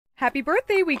Happy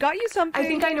birthday, we got you something. I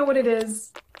think I know what it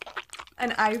is.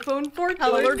 An iPhone 4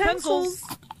 Colored pencils.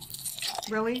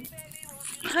 Really?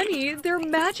 Honey, they're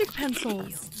magic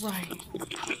pencils. Right.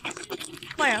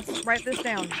 Maya, write this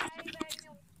down.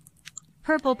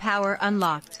 Purple power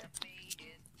unlocked.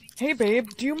 Hey babe,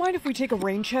 do you mind if we take a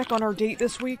rain check on our date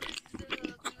this week?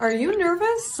 Are you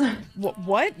nervous?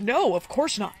 What? No, of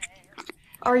course not.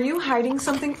 Are you hiding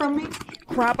something from me?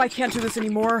 Crap, I can't do this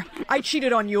anymore. I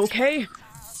cheated on you, okay?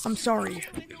 I'm sorry.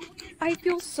 I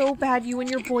feel so bad you and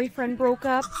your boyfriend broke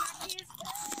up.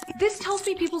 This tells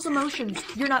me people's emotions.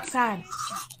 You're not sad.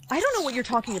 I don't know what you're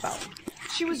talking about.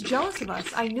 She was jealous of us.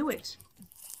 I knew it.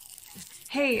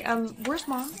 Hey, where's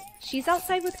Mom? She's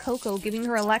outside with Coco giving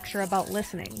her a lecture about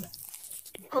listening.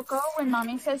 Coco, when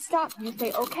Mommy says stop, you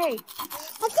say okay.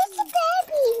 But it's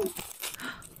a baby.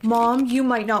 Mom, you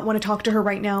might not want to talk to her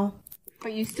right now.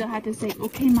 But you still have to say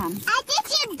okay, Mom. I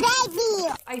get your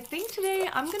baby. I think today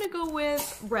I'm gonna go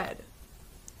with red.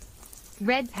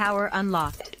 Red power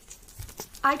unlocked.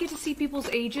 I get to see people's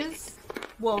ages.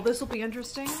 Well, this'll be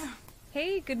interesting.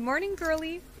 Hey, good morning,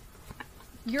 girlie.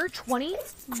 You're 20?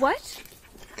 What?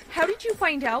 How did you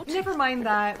find out? Never mind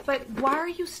that, but why are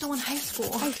you still in high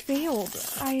school? I failed.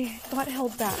 I got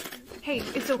held back. Hey,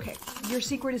 it's okay. Your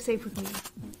secret is safe with me.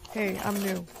 Hey, I'm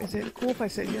new. Is it cool if I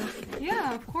sit here?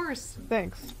 Yeah, of course.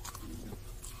 Thanks.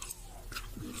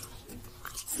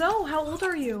 So, how old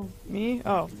are you? Me?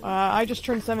 Oh, I just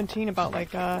turned 17 about,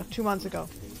 2 months ago.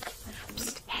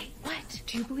 Psst, hey, what?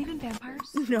 Do you believe in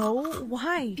vampires? No,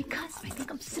 why? Because I think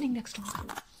I'm sitting next to one.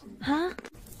 Huh?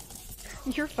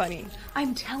 You're funny.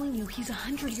 I'm telling you, he's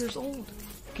 100 years old.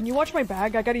 Can you watch my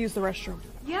bag? I gotta use the restroom.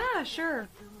 Yeah, sure.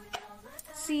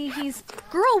 See, he's...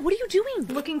 Girl, what are you doing?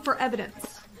 Looking for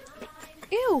evidence.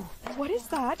 Ew, what is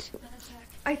that?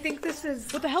 I think this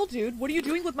is... What the hell, dude? What are you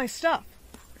doing with my stuff?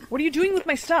 What are you doing with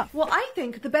my stuff? Well, I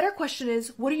think the better question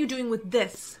is, what are you doing with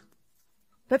this?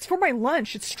 That's for my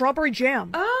lunch. It's strawberry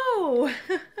jam. Oh!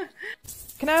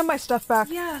 Can I have my stuff back?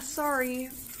 Yeah, sorry.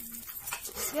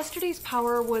 Yesterday's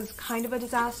power was kind of a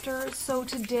disaster, so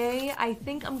today I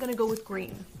think I'm gonna go with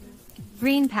green.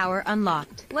 Green power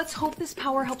unlocked. Let's hope this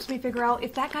power helps me figure out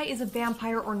if that guy is a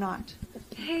vampire or not.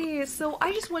 Hey, so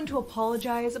I just wanted to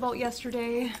apologize about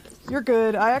yesterday. You're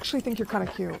good. I actually think you're kind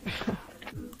of cute.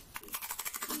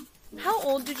 How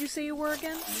old did you say you were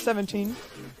again? 17.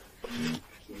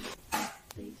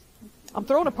 I'm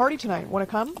throwing a party tonight. Want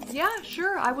to come? Yeah,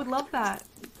 sure. I would love that.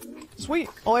 Sweet.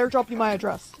 I'll airdrop you my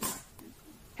address.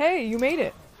 Hey, you made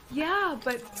it. Yeah,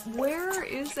 but where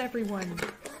is everyone?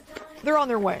 They're on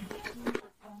their way.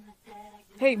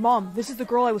 Hey, Mom, this is the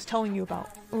girl I was telling you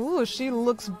about. Ooh, she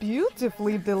looks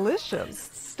beautifully delicious.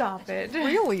 Stop it.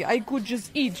 Really, I could just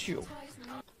eat you.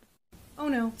 Oh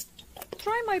no.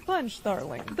 Try my punch,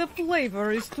 darling. The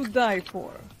flavor is to die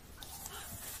for.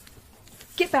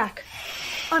 Get back.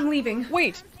 I'm leaving.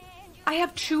 Wait. I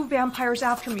have 2 vampires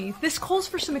after me. This calls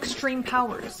for some extreme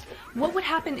powers. What would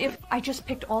happen if I just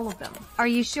picked all of them? Are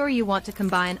you sure you want to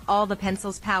combine all the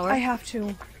pencil's power? I have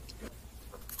to.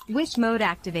 Wish mode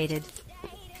activated.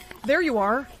 There you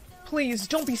are. Please,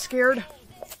 don't be scared.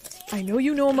 I know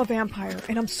you know I'm a vampire,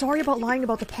 and I'm sorry about lying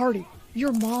about the party.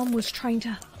 Your mom was trying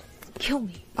to kill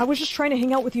me. I was just trying to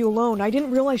hang out with you alone. I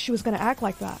didn't realize she was going to act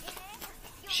like that.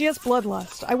 She has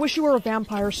bloodlust. I wish you were a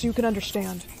vampire so you could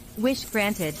understand. Wish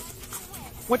granted.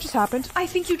 What just happened? I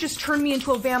think you just turned me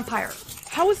into a vampire.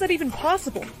 How is that even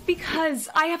possible? Because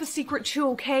I have a secret too,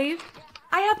 okay?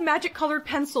 I have magic-colored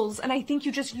pencils, and I think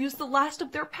you just used the last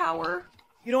of their power.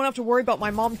 You don't have to worry about my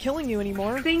mom killing you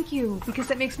anymore. Thank you, because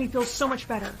that makes me feel so much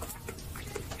better.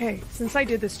 Hey, since I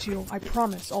did this to you, I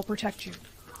promise I'll protect you.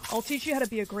 I'll teach you how to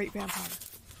be a great vampire.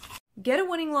 Get a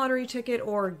winning lottery ticket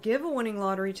or give a winning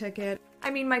lottery ticket.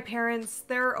 I mean, my parents,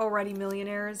 they're already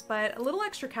millionaires, but a little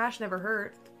extra cash never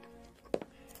hurt.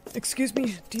 Excuse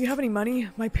me, do you have any money?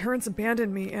 My parents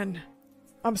abandoned me and...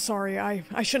 I'm sorry, I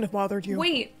shouldn't have bothered you.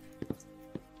 Wait!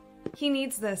 He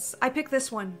needs this. I picked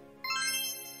this one.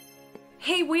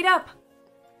 Hey, wait up!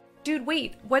 Dude,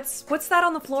 wait. What's that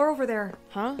on the floor over there?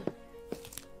 Huh?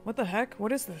 What the heck?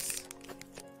 What is this?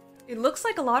 It looks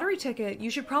like a lottery ticket.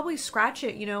 You should probably scratch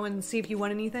it, and see if you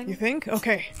won anything. You think?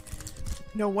 Okay.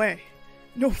 No way.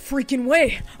 No freaking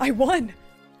way! I won!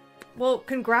 Well,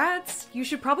 congrats. You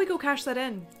should probably go cash that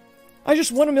in. I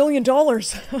just won $1 million!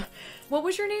 What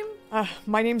was your name?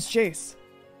 My name's Jace.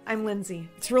 I'm Lindsay.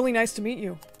 It's really nice to meet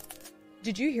you.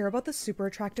 Did you hear about the super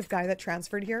attractive guy that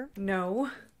transferred here?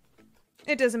 No.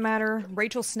 It doesn't matter.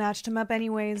 Rachel snatched him up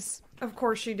anyways. Of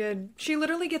course she did. She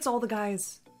literally gets all the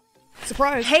guys.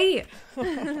 Surprise! Hey!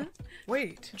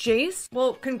 Wait. Jace?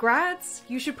 Well, congrats.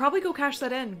 You should probably go cash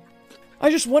that in. I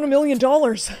just won $1 million.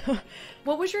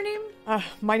 What was your name?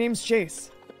 My name's Jace.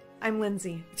 I'm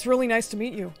Lindsay. It's really nice to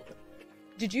meet you.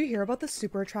 Did you hear about the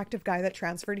super attractive guy that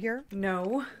transferred here?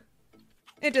 No.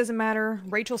 It doesn't matter.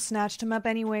 Rachel snatched him up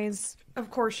anyways. Of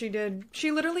course she did.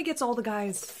 She literally gets all the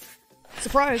guys.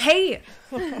 Surprise! Hey!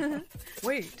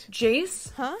 Wait.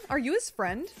 Jace? Huh? Are you his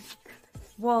friend?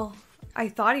 Well, I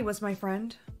thought he was my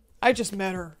friend. I just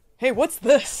met her. Hey, what's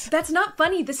this? That's not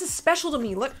funny. This is special to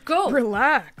me. Let go.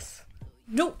 Relax.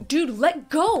 No, dude, let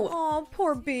go. Aw,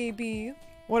 poor baby.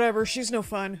 Whatever, she's no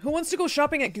fun. Who wants to go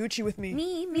shopping at Gucci with me?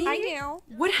 Me? I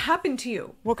do. What happened to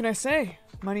you? What can I say?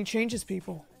 Money changes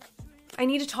people. I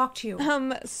need to talk to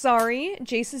you. Sorry.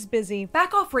 Jace is busy.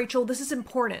 Back off, Rachel. This is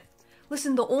important.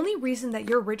 Listen, the only reason that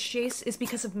you're rich, Jace, is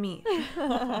because of me.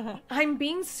 I'm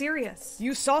being serious.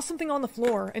 You saw something on the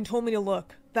floor and told me to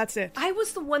look. That's it. I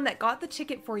was the one that got the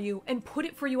ticket for you and put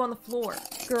it for you on the floor.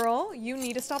 Girl, you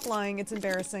need to stop lying. It's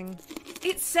embarrassing.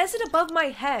 It says it above my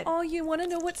head. Oh, you want to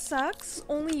know what sucks?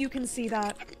 Only you can see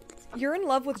that. You're in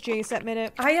love with Jace, admit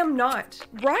it. I am not.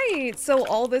 Right, so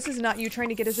all this is not you trying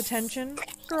to get his attention?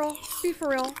 Girl, be for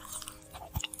real.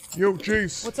 Yo,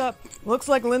 Jace. What's up? Looks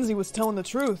like Lindsay was telling the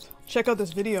truth. Check out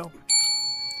this video.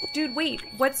 Dude, wait.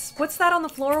 What's that on the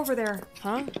floor over there?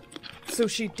 Huh? So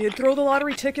she did throw the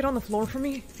lottery ticket on the floor for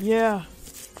me? Yeah.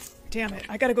 Damn it,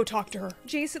 I gotta go talk to her.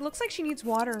 Jace, it looks like she needs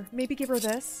water. Maybe give her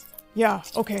this? Yeah,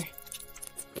 okay.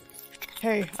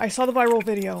 Hey, I saw the viral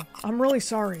video. I'm really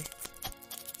sorry.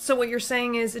 So what you're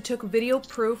saying is it took video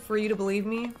proof for you to believe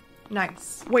me?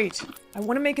 Nice. Wait, I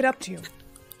want to make it up to you.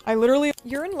 I literally—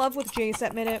 You're in love with Jace,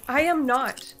 admit it. I am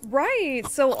not. Right,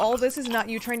 so all this is not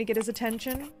you trying to get his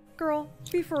attention? Girl,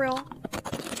 be for real.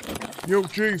 Yo,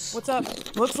 Jace. What's up?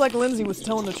 Looks like Lindsay was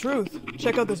telling the truth.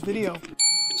 Check out this video.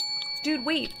 Dude,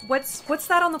 wait. What's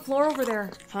that on the floor over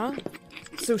there? Huh?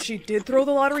 So she did throw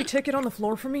the lottery ticket on the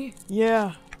floor for me?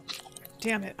 Yeah.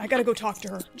 Damn it, I gotta go talk to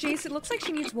her. Jace, it looks like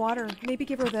she needs water. Maybe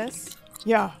give her this?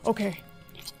 Yeah, okay.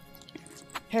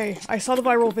 Hey, I saw the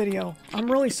viral video.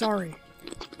 I'm really sorry.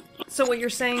 So what you're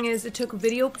saying is it took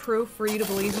video proof for you to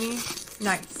believe me?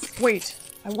 Nice. Wait,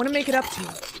 I want to make it up to you.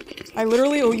 I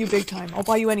literally owe you big time. I'll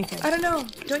buy you anything. I don't know.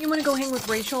 Don't you want to go hang with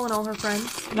Rachel and all her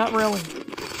friends? Not really.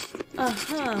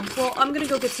 Uh-huh. Well, I'm gonna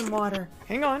go get some water.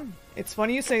 Hang on. It's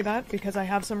funny you say that because I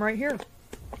have some right here.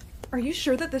 Are you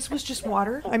sure that this was just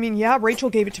water? I mean, yeah, Rachel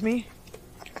gave it to me.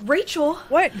 Rachel?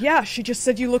 What? Yeah, she just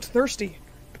said you looked thirsty.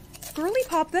 Girly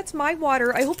Pop, that's my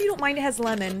water. I hope you don't mind it has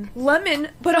lemon. Lemon?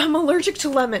 But I'm allergic to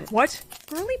lemon. What?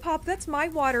 Girly Pop, that's my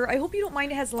water. I hope you don't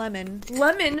mind it has lemon.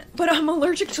 Lemon? But I'm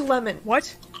allergic to lemon.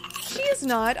 What? She is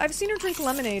not. I've seen her drink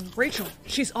lemonade. Rachel,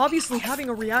 she's obviously having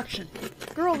a reaction.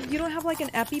 Girl, you don't have like an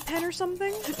EpiPen or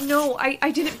something? No,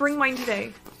 I didn't bring mine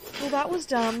today. Well, that was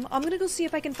dumb. I'm gonna go see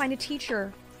if I can find a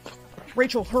teacher.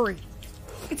 Rachel, hurry.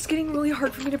 It's getting really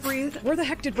hard for me to breathe. Where the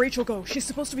heck did Rachel go? She's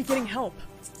supposed to be getting help.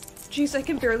 Jeez, I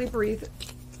can barely breathe.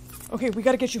 Okay, we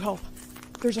gotta get you help.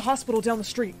 There's a hospital down the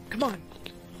street. Come on.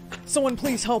 Someone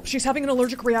please help. She's having an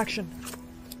allergic reaction.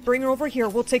 Bring her over here.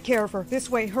 We'll take care of her. This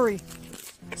way, hurry.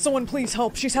 Someone please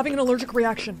help. She's having an allergic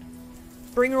reaction.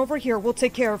 Bring her over here. We'll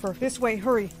take care of her. This way,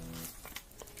 hurry.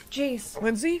 Jace.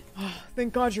 Lindsay? Oh,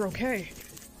 thank God you're okay.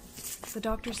 The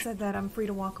doctor said that I'm free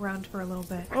to walk around for a little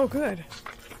bit. Oh, good.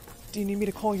 Do you need me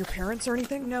to call your parents or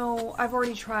anything? No, I've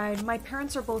already tried. My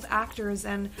parents are both actors,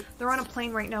 and they're on a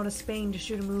plane right now to Spain to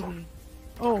shoot a movie.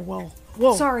 Oh, well.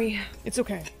 Whoa. Sorry. It's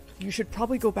okay. You should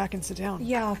probably go back and sit down.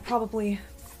 Yeah, probably.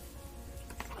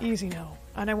 Easy now.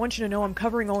 And I want you to know I'm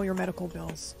covering all your medical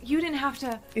bills. You didn't have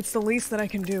to— It's the least that I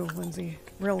can do, Lindsay.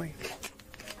 Really.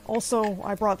 Also,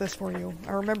 I brought this for you.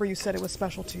 I remember you said it was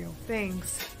special to you.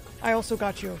 Thanks. I also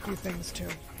got you a few things, too.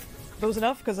 Those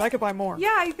enough? Because I could buy more.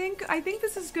 Yeah, I think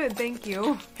this is good, thank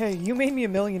you. Hey, you made me a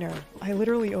millionaire. I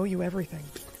literally owe you everything.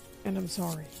 And I'm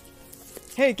sorry.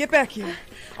 Hey, get back here.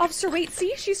 Officer, wait,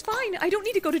 see? She's fine. I don't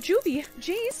need to go to juvie.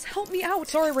 Jace, help me out.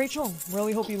 Sorry, Rachel.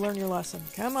 Really hope you learn your lesson.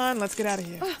 Come on, let's get out of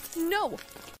here. No.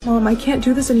 Mom, I can't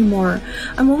do this anymore.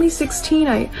 I'm only 16.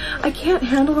 I can't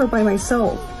handle her by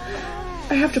myself.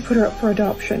 I have to put her up for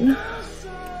adoption.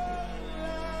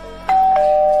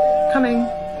 Coming.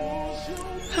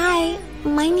 Hi,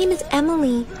 my name is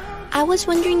Emily. I was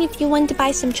wondering if you wanted to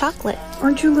buy some chocolate.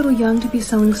 Aren't you a little young to be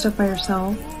selling stuff by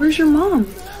yourself? Where's your mom?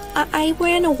 I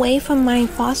ran away from my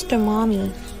foster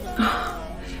mommy.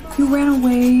 You ran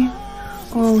away?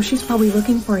 Oh, she's probably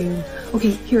looking for you.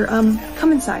 Okay, here,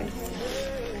 come inside.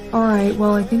 Alright,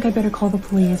 well, I think I better call the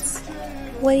police.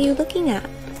 What are you looking at?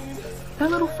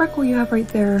 That little freckle you have right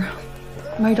there.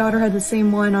 My daughter had the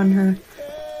same one on her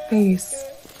face.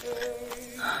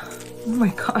 Oh my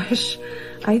gosh.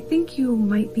 I think you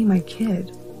might be my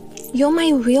kid. You're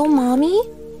my real mommy?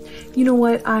 You know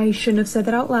what? I shouldn't have said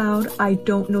that out loud. I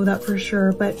don't know that for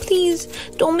sure, but Please,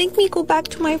 don't make me go back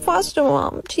to my foster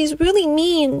mom. She's really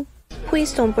mean.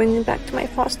 Please don't bring me back to my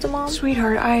foster mom.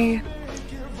 sweetheart,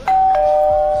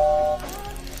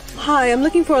 Hi, I'm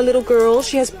looking for a little girl.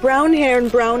 She has brown hair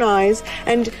and brown eyes,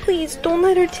 and Please, don't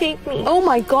let her take me. oh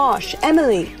my gosh,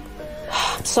 Emily.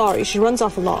 Sorry, she runs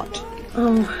off a lot.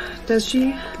 Oh, does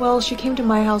she? Well, she came to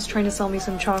my house trying to sell me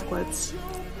some chocolates.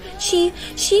 She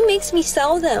makes me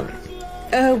sell them.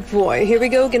 Oh boy, here we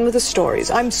go again with the stories.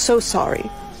 I'm so sorry.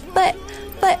 But,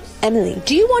 Emily,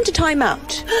 do you want a time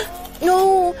out?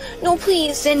 no,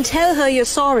 please. Then tell her you're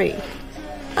sorry.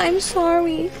 I'm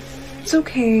sorry. It's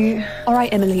okay. All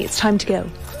right, Emily, it's time to go.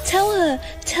 Tell her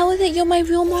that you're my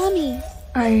real mommy.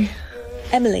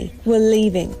 Emily, we're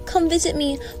leaving. Come visit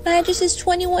me. My address is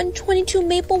 2122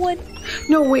 Maplewood.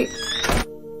 No, wait.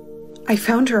 I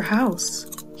found her house.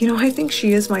 You know, I think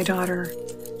she is my daughter.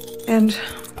 And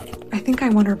I think I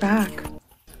want her back.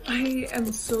 I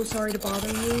am so sorry to bother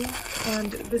you,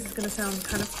 and this is gonna sound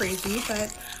kind of crazy,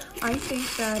 but I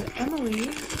think that Emily,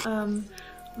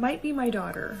 might be my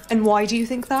daughter. And why do you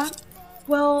think that?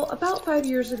 Well, about 5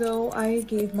 years ago, I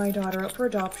gave my daughter up for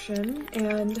adoption,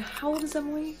 and how old is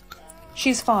Emily?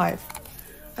 She's 5.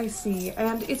 I see,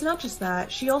 and it's not just that.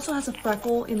 She also has a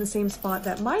freckle in the same spot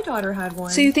that my daughter had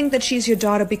one. So you think that she's your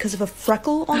daughter because of a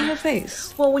freckle on her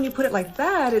face? Well, when you put it like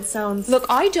that, it sounds... Look,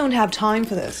 I don't have time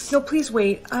for this. No, please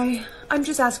wait. I'm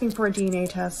just asking for a DNA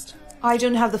test. I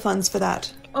don't have the funds for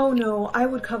that. Oh no, I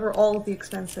would cover all of the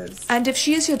expenses. And if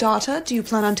she is your daughter, do you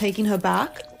plan on taking her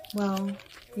back? Well,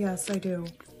 yes, I do.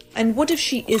 And what if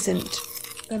she isn't?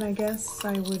 Then I guess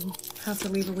I would have to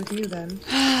leave her with you then.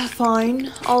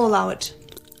 Fine, I'll allow it.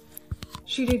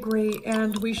 She did great,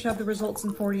 and we should have the results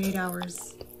in 48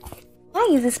 hours.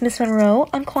 Hi, is this Miss Monroe?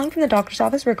 I'm calling from the doctor's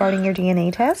office regarding your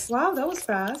DNA test. Wow, that was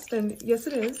fast, and yes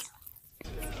it is.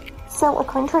 So,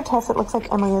 according to our test, it looks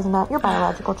like Emily is not your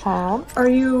biological child. Are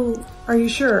you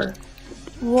sure?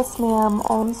 Yes, ma'am.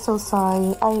 I'm so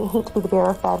sorry. I hate to be the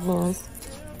bearer of bad news.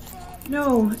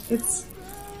 No, it's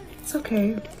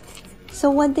okay. So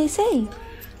what'd they say?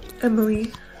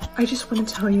 Emily, I just want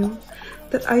to tell you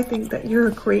that I think that you're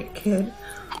a great kid.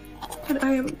 And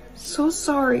I am so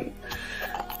sorry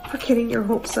for getting your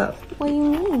hopes up. What do you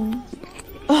mean?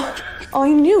 Oh, I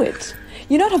knew it.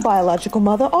 You're not her biological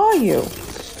mother, are you?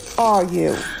 Are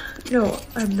you? No,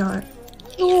 I'm not.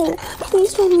 No,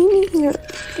 please don't leave me here.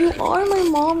 You are my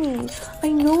mommy. I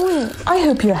know it. I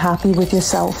hope you're happy with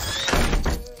yourself.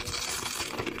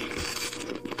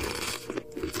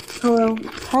 Hello?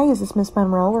 Hi, is this Miss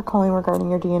Monroe? We're calling regarding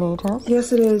your DNA test.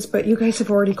 Yes, it is, but you guys have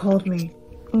already called me.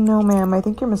 No, ma'am. I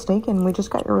think you're mistaken. We just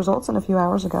got your results in a few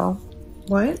hours ago.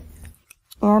 What?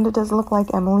 And it does look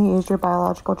like Emily is your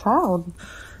biological child.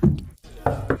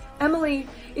 Emily,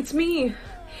 it's me.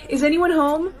 Is anyone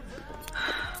home?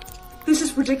 This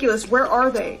is ridiculous. Where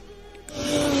are they?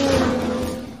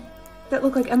 That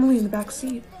looked like Emily in the back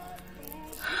seat.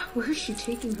 Where is she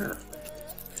taking her?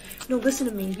 No, listen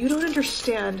to me. You don't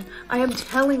understand. I am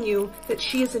telling you that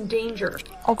she is in danger.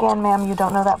 Again, ma'am, you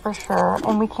don't know that for sure,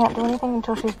 and we can't do anything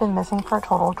until she's been missing for a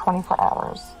total of 24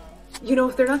 hours. You know,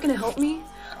 if they're not going to help me,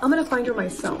 I'm going to find her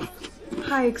myself.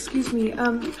 Hi, excuse me.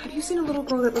 Have you seen a little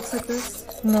girl that looks like this?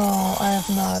 No, I have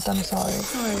not. I'm sorry.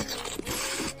 Sorry.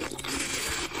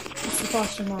 It's the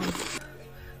foster mom.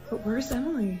 But where's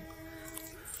Emily?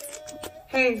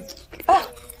 Hey.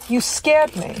 Oh, you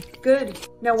scared me. Good.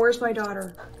 Now where's my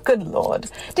daughter? Good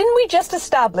Lord. Didn't we just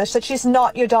establish that she's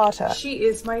not your daughter? She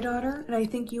is my daughter, and I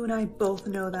think you and I both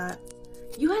know that.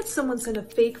 You had someone send a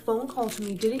fake phone call to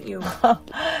me, didn't you?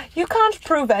 You can't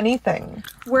prove anything.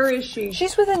 Where is she?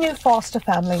 She's with a new foster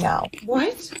family now.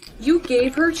 What? You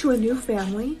gave her to a new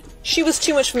family? She was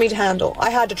too much for me to handle. I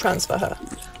had to transfer her.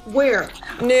 Where?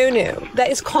 No. That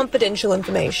is confidential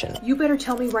information. You better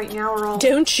tell me right now or I'll...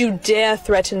 Don't you dare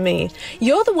threaten me.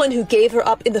 You're the one who gave her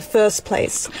up in the first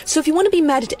place. So if you want to be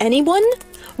mad at anyone,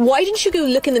 why didn't you go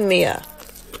look in the mirror?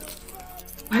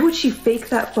 Why would she fake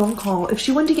that phone call if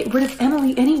she wanted to get rid of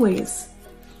Emily anyways?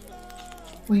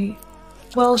 Wait.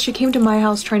 Well, she came to my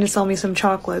house trying to sell me some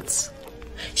chocolates.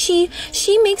 She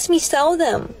makes me sell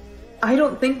them. I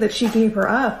don't think that she gave her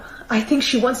up. I think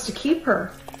she wants to keep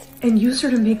her and use her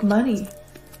to make money.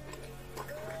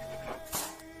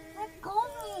 Let go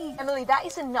of me. Emily, that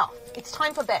is enough. It's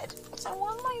time for bed. I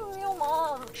want my real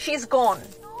mom. She's gone.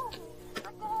 No,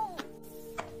 let go.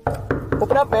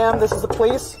 Open up, ma'am. This is the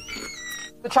police.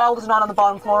 The child is not on the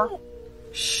bottom floor.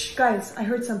 Shh, guys, I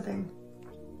heard something.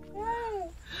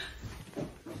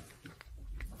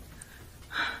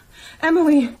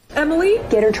 Emily! Emily?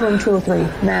 Get her to room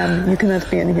 203. Ma'am, you cannot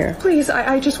be in here. Please,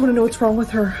 I just want to know what's wrong with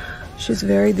her. She's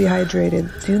very dehydrated.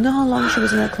 Do you know how long she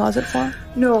was in that closet for?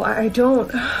 No, I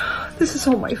don't. This is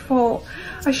all my fault.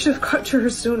 I should have got to her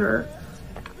sooner.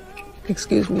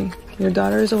 Excuse me. Your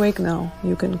daughter is awake now.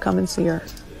 You can come and see her.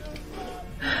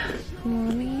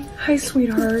 Mommy? Hi,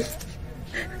 sweetheart.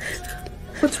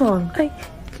 What's wrong? I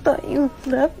thought you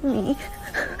left me.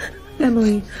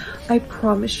 Emily, I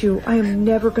promise you, I am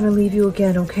never gonna leave you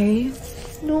again, okay?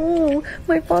 No,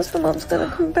 my foster mom's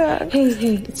gonna come back. Hey,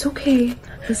 it's okay.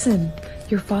 Listen,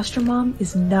 your foster mom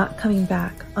is not coming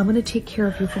back. I'm gonna take care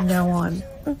of you from now on.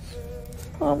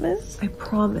 Promise? I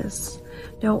promise.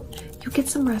 Now, you get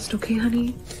some rest, okay,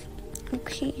 honey?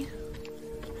 Okay.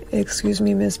 Excuse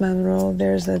me, Miss Monroe.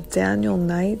 There's a Daniel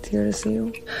Knight here to see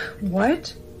you.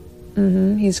 What?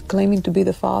 He's claiming to be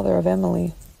the father of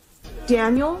Emily.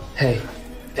 Daniel? Hey,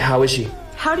 how is she?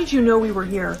 How did you know we were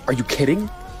here? Are you kidding?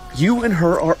 You and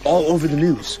her are all over the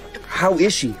news. How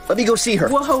is she? Let me go see her.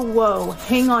 Whoa.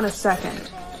 Hang on a second.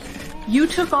 You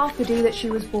took off the day that she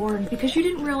was born because you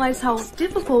didn't realize how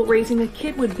difficult raising a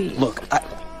kid would be. Look,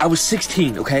 I was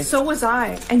 16, okay? So was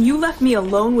I, and you left me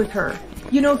alone with her.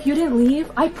 You know, if you didn't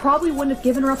leave, I probably wouldn't have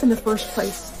given her up in the first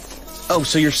place. Oh,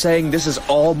 so you're saying this is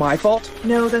all my fault?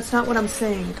 No, that's not what I'm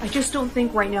saying. I just don't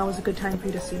think right now is a good time for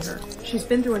you to see her. She's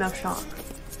been through enough shock.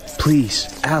 Please,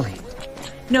 Allie.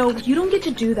 No, you don't get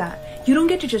to do that. You don't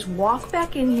get to just walk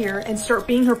back in here and start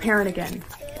being her parent again.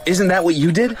 Isn't that what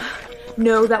you did?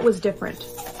 No, that was different.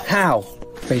 How?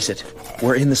 Face it,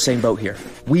 we're in the same boat here.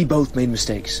 We both made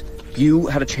mistakes. You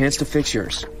had a chance to fix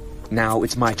yours. Now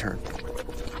it's my turn.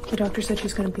 The doctor said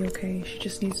she's gonna be okay. She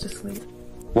just needs to sleep.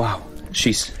 Wow,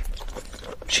 she's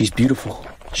beautiful.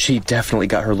 She definitely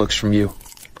got her looks from you.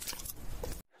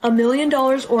 $1 million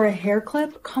or a hair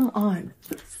clip? Come on.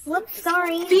 Whoops,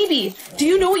 sorry. Phoebe, do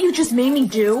you know what you just made me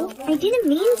do? I didn't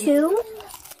mean to.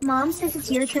 Mom says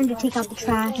it's your turn to take out the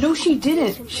trash. No, she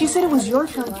didn't. She said it was your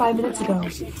turn 5 minutes ago.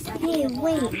 Hey,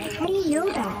 wait. How do you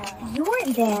know that? You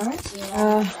weren't there.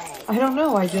 I don't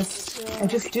know. I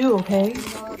just do, okay?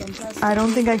 I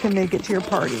don't think I can make it to your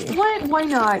party. What? Why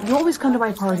not? You always come to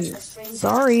my parties.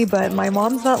 Sorry, but my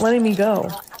mom's not letting me go.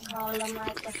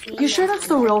 You sure that's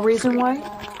the real reason why?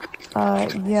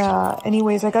 Yeah.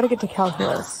 Anyways, I gotta get to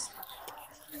calculus.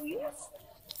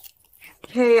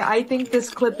 Hey, I think this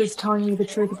clip is telling me the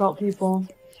truth about people.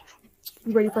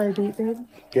 You ready for our date, babe?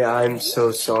 Yeah, I'm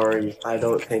so sorry. I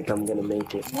don't think I'm gonna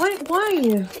make it. What?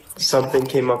 Why? Something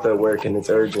came up at work and it's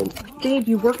urgent. Babe,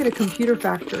 you work at a computer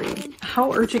factory.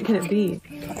 How urgent can it be?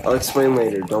 I'll explain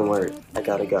later, don't worry. I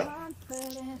gotta go.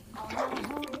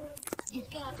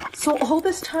 So all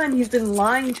this time he's been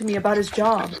lying to me about his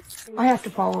job. I have to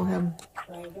follow him.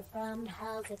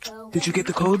 Did you get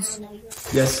the codes?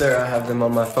 Yes, sir, I have them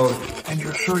on my phone. And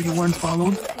you're sure you weren't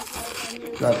followed?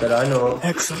 Not that I know of.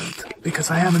 Excellent, because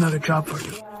I have another job for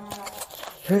you.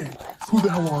 Hey, who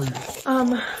the hell are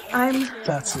you? I'm...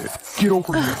 That's it. Get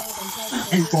over here.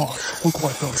 Hey, boss, look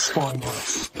like I'm spying on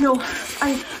us. No,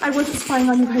 I wasn't spying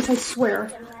on you guys, I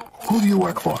swear. Who do you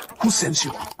work for? Who sends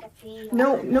you?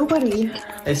 No, nobody.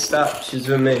 Hey, stop. She's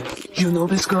with me. You know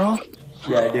this girl?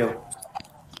 Yeah, I do.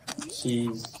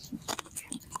 She's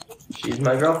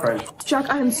my girlfriend. Jack,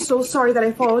 I am so sorry that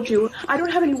I followed you. I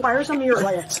don't have any wires on me or...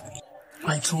 Quiet.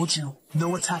 I told you,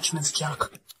 no attachments, Jack.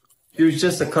 She was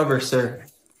just a cover, sir.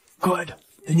 Good.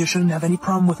 Then you shouldn't have any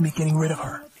problem with me getting rid of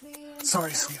her.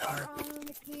 Sorry, sweetheart.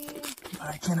 But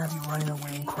I can't have you running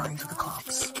away and crying to the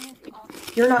cops.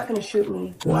 You're not gonna shoot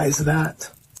me. Why is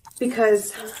that?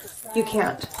 Because you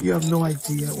can't. You have no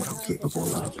idea what I'm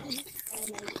capable of.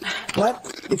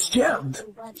 What? It's jammed.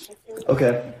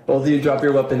 Okay, both of you drop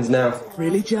your weapons now.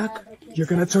 Really, Jack? You're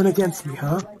gonna turn against me,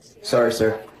 huh? Sorry,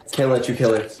 sir. Can't let you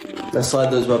kill her. Now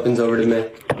slide those weapons over to me.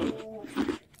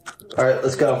 Alright,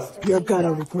 let's go. You're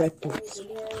gonna regret this.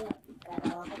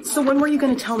 So when were you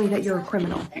gonna tell me that you're a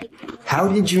criminal? How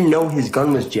did you know his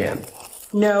gun was jammed?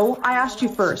 No, I asked you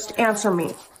first. Answer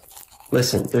me.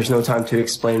 Listen, there's no time to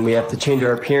explain. We have to change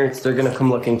our appearance. They're gonna come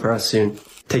looking for us soon.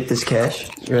 Take this cash.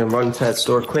 You're gonna run to that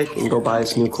store quick and go buy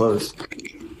us new clothes.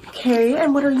 Okay,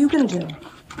 and what are you gonna do?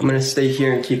 I'm gonna stay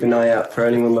here and keep an eye out for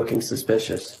anyone looking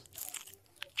suspicious.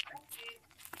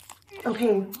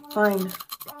 Okay, fine.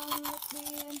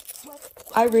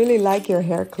 I really like your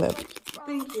hair clip.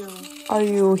 Thank you. Are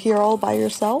you here all by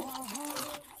yourself?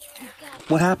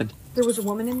 What happened? There was a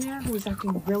woman in there who was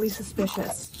acting really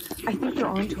suspicious. I think they're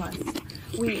onto us.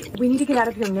 We need to get out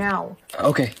of here now.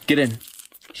 Okay, get in.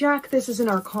 Jack, this isn't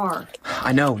our car.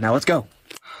 I know, now let's go.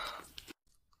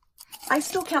 I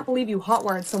still can't believe you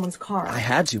hotwired someone's car. I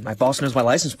had to. My boss knows my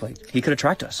license plate. He could have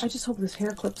tracked us. I just hope this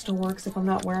hair clip still works if I'm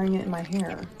not wearing it in my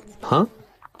hair. Huh?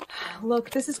 Look,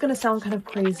 this is gonna sound kind of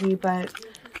crazy, but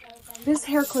this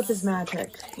hair clip is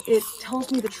magic. It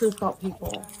tells me the truth about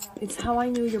people. It's how I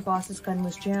knew your boss's gun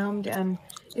was jammed, and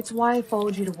it's why I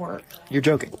followed you to work. You're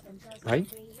joking, right?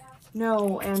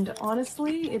 No, and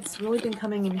honestly, it's really been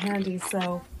coming in handy,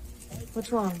 so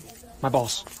what's wrong? My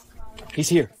boss. He's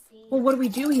here. Well, what do we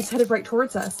do? He's headed right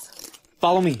towards us.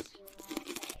 Follow me.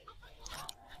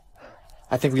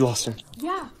 I think we lost him.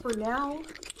 Yeah, for now.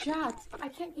 Jack, I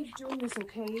can't keep doing this,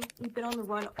 okay? We've been on the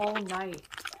run all night.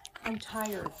 I'm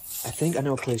tired. I think I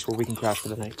know a place where we can crash for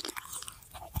the night.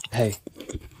 Hey,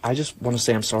 I just want to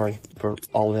say I'm sorry for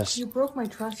all this. You broke my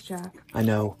trust, Jack. I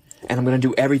know, and I'm gonna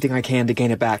do everything I can to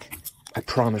gain it back. I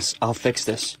promise, I'll fix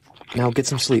this. Now get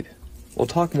some sleep. We'll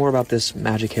talk more about this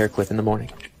magic hair clip in the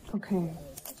morning. Okay.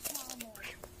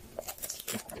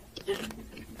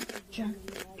 Jack.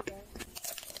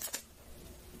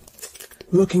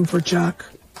 Looking for Jack.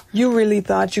 You really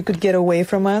thought you could get away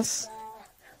from us?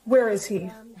 Where is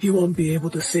he? He won't be able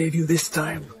to save you this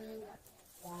time.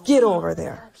 Get over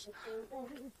there.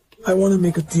 I want to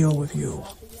make a deal with you.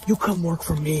 You come work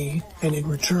for me, and in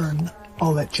return,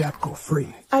 I'll let Jack go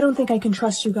free. I don't think I can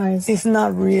trust you guys. It's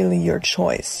not really your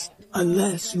choice.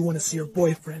 Unless you want to see your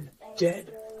boyfriend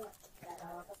dead.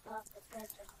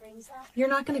 You're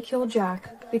not gonna kill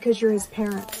Jack because you're his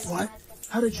parents. What?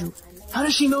 How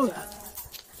does she know that?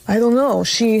 I don't know.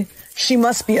 She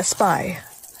must be a spy.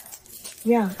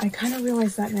 Yeah, I kind of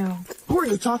realize that now. Who are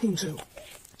you talking to?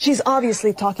 She's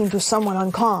obviously talking to someone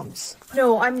on comms.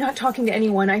 No, I'm not talking to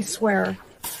anyone, I swear.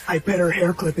 I bet her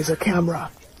hair clip is a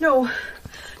camera. No,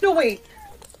 wait.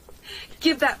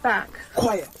 Give that back.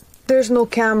 Quiet. There's no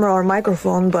camera or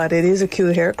microphone, but it is a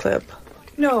cute hair clip.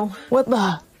 No. What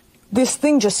the? This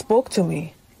thing just spoke to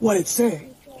me. What'd it say?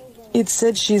 It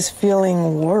said she's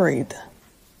feeling worried.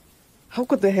 How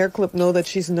could the hair clip know that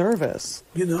she's nervous?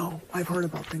 You know, I've heard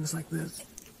about things like this.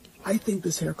 I think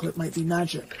this hair clip might be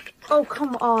magic. Oh,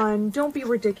 come on. Don't be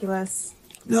ridiculous.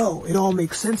 No, it all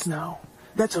makes sense now.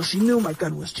 That's how she knew my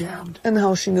gun was jammed. And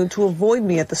how she knew to avoid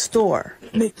me at the store.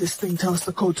 Make this thing tell us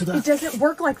the code to the... It doesn't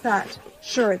work like that.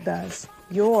 Sure it does.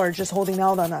 You're just holding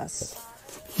out on us.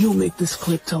 You'll make this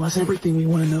clip tell us everything we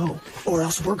want to know, or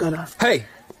else we're gonna... Hey,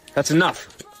 that's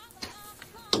enough.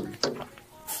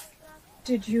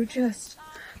 Did you just...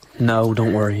 No,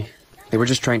 don't worry. They were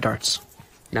just train darts.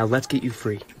 Now let's get you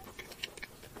free.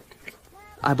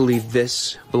 I believe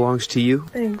this belongs to you.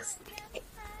 Thanks.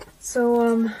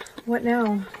 So, what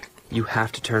now? You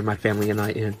have to turn my family and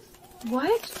I in.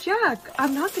 What? Jack,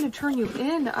 I'm not gonna turn you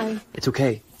in, It's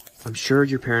okay. I'm sure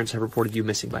your parents have reported you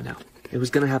missing by now. It was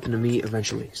gonna happen to me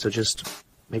eventually, so just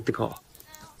make the call.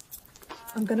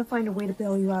 I'm gonna find a way to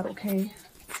bail you out, okay?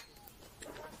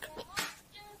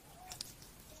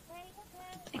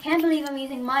 I can't believe I'm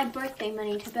using my birthday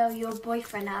money to bail your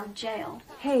boyfriend out of jail.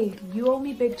 Hey, you owe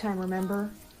me big time, remember?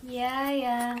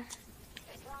 Yeah.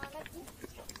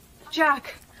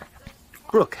 Jack!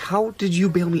 Brooke, how did you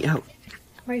bail me out?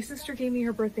 My sister gave me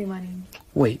her birthday money.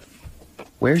 Wait,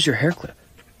 where's your hair clip?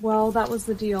 Well, that was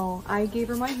the deal. I gave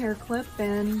her my hair clip,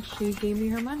 and she gave me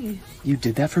her money. You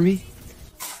did that for me?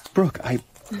 Brooke, I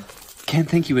can't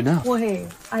thank you enough. Well, hey,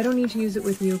 I don't need to use it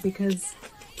with you because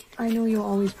I know you'll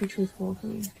always be truthful with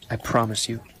me. I promise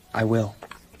you, I will.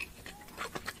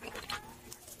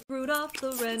 Rudolph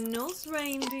the red-nosed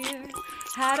reindeer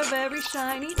had a very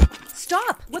shiny...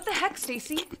 Stop! What the heck,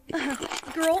 Stacy?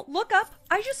 Girl, look up.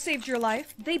 I just saved your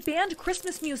life. They banned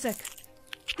Christmas music.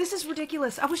 This is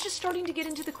ridiculous. I was just starting to get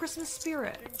into the Christmas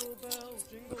spirit.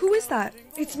 Who is that?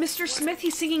 It's Mr. Smith.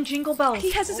 He's singing Jingle Bells.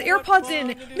 He has his AirPods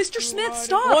in. Mr. Smith,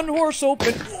 stop! One horse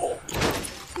open.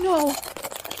 No.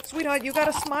 Sweetheart, you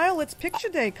gotta smile. It's picture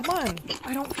day. Come on.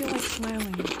 I don't feel like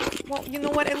smiling. Well, you know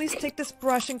what? At least take this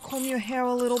brush and comb your hair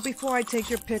a little before I take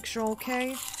your picture,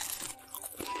 okay?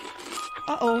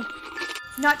 Uh-oh.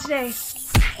 Not today.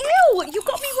 Ew! You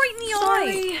got me right in the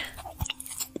eye!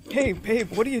 Hey, babe,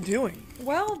 what are you doing?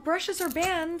 Well, brushes are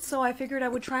banned, so I figured I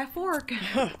would try a fork.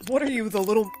 What are you, the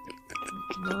little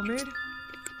mermaid?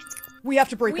 We have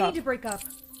to break up. We need to break up.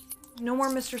 No more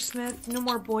Mr. Smith, no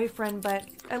more boyfriend, but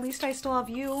at least I still have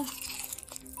you.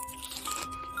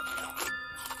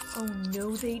 Oh,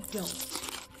 no, they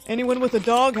don't. Anyone with a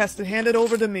dog has to hand it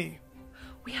over to me.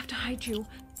 We have to hide you.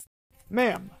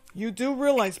 Ma'am, you do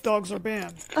realize dogs are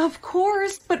banned. Of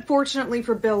course, but fortunately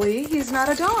for Billy, he's not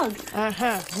a dog.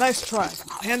 Uh-huh, nice try.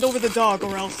 Hand over the dog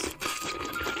or else...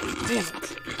 Damn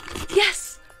it.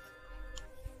 Yes!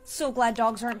 so glad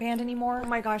dogs aren't banned anymore. Oh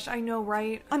my gosh, I know,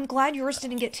 right? I'm glad yours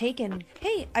didn't get taken.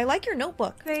 Hey, I like your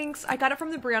notebook. Thanks. I got it from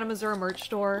the Brianna Mizura merch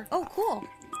store. Oh, cool.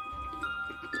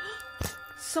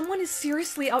 Someone is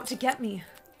seriously out to get me.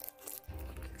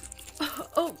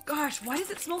 Oh gosh, why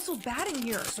does it smell so bad in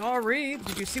here? Sorry,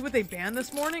 did you see what they banned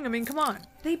this morning? I mean, come on.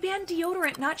 They banned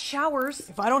deodorant, not showers.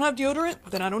 If I don't have deodorant,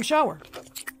 then I don't shower.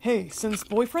 Hey, since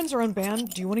boyfriends are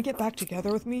unbanned, do you want to get back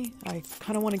together with me? I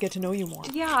kind of want to get to know you more.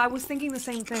 Yeah, I was thinking the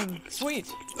same thing.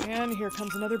 Sweet. And here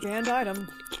comes another banned item.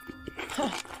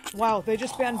 Wow, they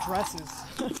just banned dresses.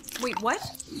 Wait, what?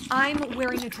 I'm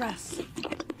wearing a dress.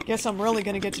 Guess I'm really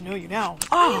gonna get to know you now.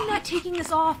 I am not taking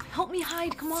this off. Help me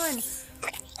hide, come on.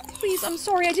 Please, I'm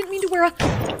sorry, I didn't mean to wear a...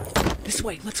 This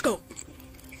way, let's go.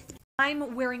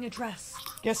 I'm wearing a dress.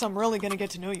 Guess I'm really gonna get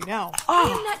to know you now. I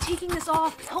am not taking this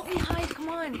off. Help me hide, come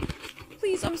on.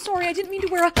 Please, I'm sorry, I didn't mean to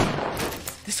wear a...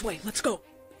 This way, let's go.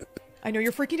 I know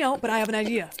you're freaking out, but I have an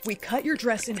idea. We cut your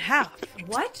dress in half.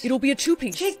 What? It'll be a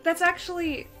two-piece. Jake, that's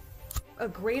actually a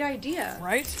great idea.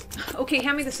 Right? Okay,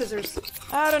 hand me the scissors.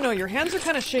 I don't know, your hands are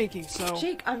kind of shaky, so...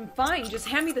 Jake, I'm fine. Just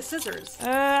hand me the scissors.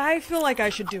 I feel like I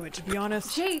should do it, to be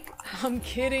honest. Jake! I'm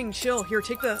kidding, chill. Here,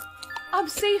 take the... I'm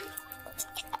safe.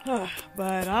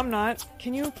 But I'm not.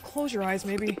 Can you close your eyes,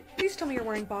 maybe? Please tell me you're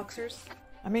wearing boxers.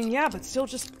 I mean, yeah, but still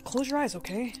just close your eyes,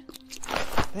 okay?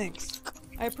 Thanks.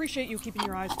 I appreciate you keeping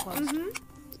your eyes closed. Mm-hmm.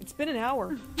 It's been an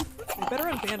hour. You better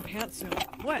unban pants soon.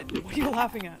 What? What are you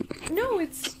laughing at? No,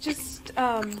 it's just,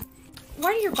 why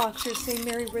do your boxers say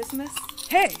Merry Christmas?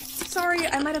 Hey! Sorry,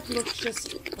 I might have looked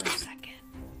just for a second.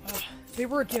 They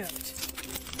were a gift.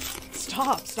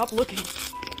 Stop looking.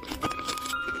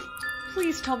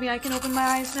 Please tell me I can open my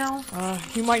eyes now.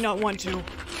 You might not want to.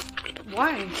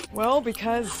 Why? Well,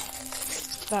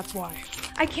 because that's why.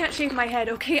 I can't shave my head,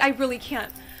 okay? I really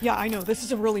can't. Yeah, I know. This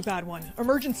is a really bad one.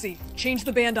 Emergency. Change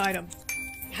the banned item.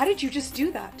 How did you just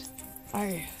do that?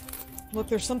 Look,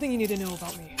 there's something you need to know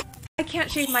about me. I can't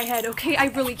shave my head, okay? I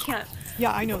really can't.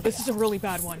 Yeah, I know. This is a really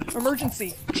bad one.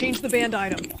 Emergency. Change the banned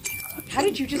item. How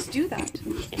did you just do that?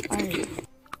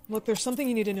 Look, there's something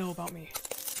you need to know about me.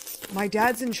 My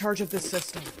dad's in charge of this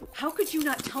system. How could you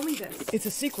not tell me this? It's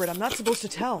a secret. I'm not supposed to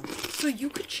tell. So you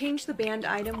could change the banned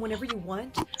item whenever you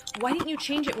want? Why didn't you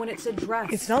change it when it said dress?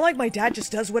 It's not like my dad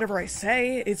just does whatever I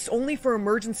say. It's only for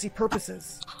emergency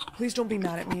purposes. Please don't be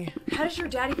mad at me. How does your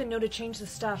dad even know to change the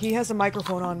stuff? He has a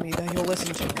microphone on me that he'll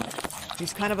listen to.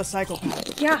 He's kind of a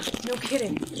psychopath. Yeah, no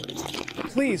kidding.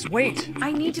 Please, wait.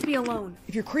 I need to be alone.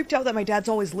 If you're creeped out that my dad's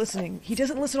always listening, he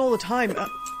doesn't listen all the time.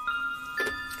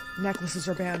 Necklaces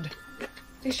are banned.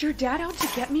 Is your dad out to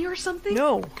get me or something?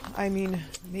 No, I mean,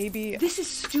 maybe... This is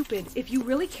stupid. If you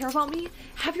really care about me,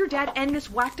 have your dad end this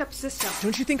whacked up system.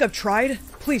 Don't you think I've tried?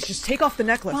 Please, just take off the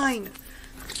necklace. Fine.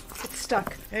 It's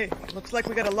stuck. Hey, looks like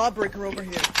we got a lawbreaker over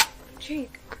here.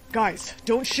 Jake. Guys,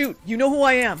 don't shoot. You know who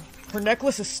I am. Her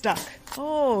necklace is stuck.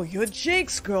 Oh, you're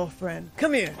Jake's girlfriend.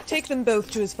 Come here. Take them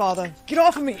both to his father. Get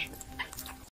off of me.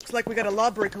 Looks like we got a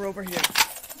lawbreaker over here.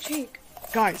 Jake.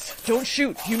 Guys, don't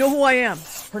shoot. You know who I am.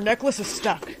 Her necklace is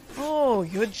stuck. Oh,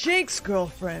 you're Jake's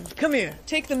girlfriend. Come here.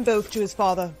 Take them both to his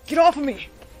father. Get off of me.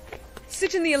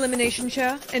 Sit in the elimination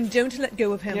chair and don't let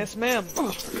go of him. Yes, ma'am.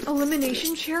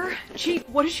 Elimination chair? Jake,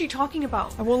 what is she talking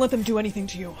about? I won't let them do anything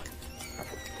to you.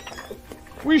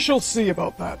 We shall see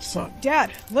about that, son.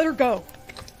 Dad, let her go.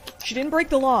 She didn't break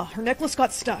the law. Her necklace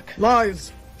got stuck.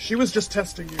 Lies. She was just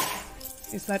testing you.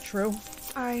 Is that true?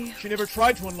 She never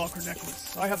tried to unlock her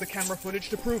necklace. I have the camera footage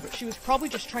to prove it. She was probably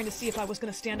just trying to see if I was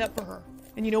going to stand up for her.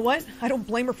 And you know what? I don't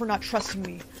blame her for not trusting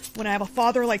me when I have a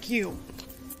father like you.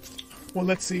 Well,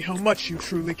 let's see how much you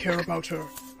truly care about her.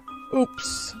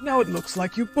 Oops, now it looks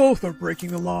like you both are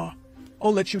breaking the law.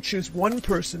 I'll let you choose one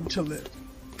person to live.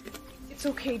 It's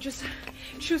okay, just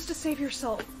choose to save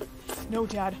yourself. No,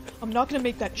 Dad, I'm not going to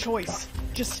make that choice.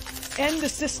 Just end the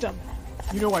system.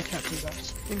 You know I can't do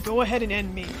that. Then go ahead and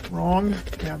end me. Wrong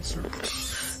answer.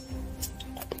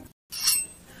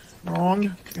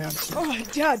 Wrong answer. Oh,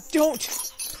 Dad, don't!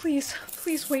 Please,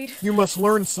 please wait. You must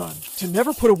learn, son, to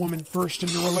never put a woman first in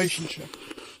your relationship.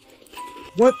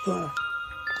 What the...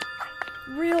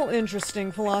 Real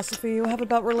interesting philosophy you have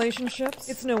about relationships.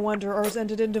 It's no wonder ours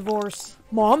ended in divorce.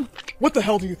 Mom, what the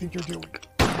hell do you think you're doing?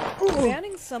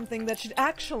 Banning something that should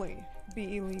actually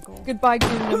be illegal. Goodbye,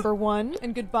 goon number 1,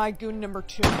 and goodbye, goon number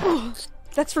 2.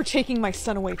 That's for taking my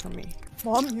son away from me.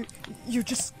 Mom, you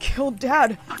just killed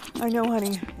Dad. I know,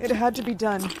 honey. It had to be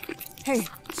done. Hey,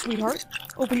 sweetheart,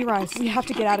 open your eyes. We have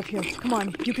to get out of here. Come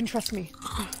on, you can trust me.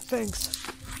 Thanks.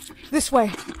 This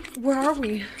way. Where are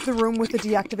we? The room with the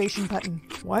deactivation button.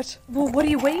 What? Well, what are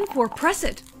you waiting for? Press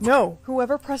it. No.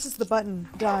 Whoever presses the button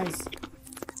dies.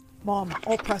 Mom,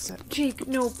 I'll press it. Jake,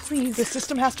 no, please. The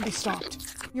system has to be stopped.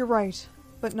 You're right,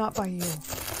 but not by you.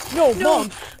 No, Mom!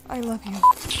 I love you.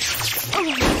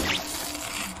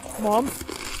 Mom?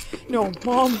 No,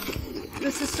 Mom!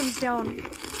 The system's down.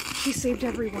 She saved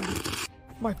everyone.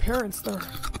 My parents,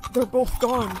 they're both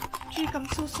gone. Jake, I'm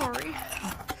so sorry.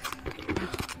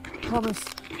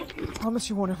 Promise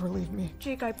you won't ever leave me.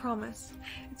 Jake, I promise.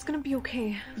 It's gonna be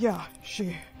okay. Yeah,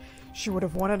 she would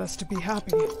have wanted us to be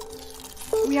happy.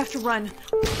 We have to run.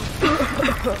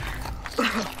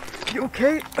 You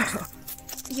okay?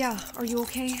 Yeah, are you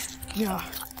okay? Yeah.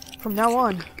 From now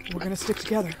on, we're gonna stick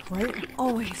together, right?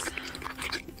 Always.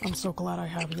 I'm so glad I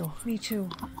have you. Me too.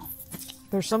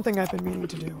 There's something I've been meaning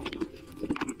to do.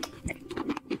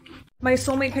 My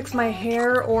soulmate picks my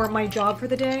hair or my job for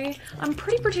the day. I'm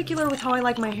pretty particular with how I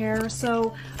like my hair,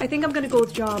 so I think I'm gonna go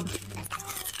with job.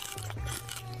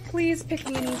 Please pick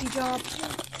me an easy job.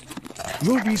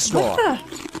 Movie star.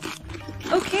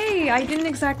 Okay, I didn't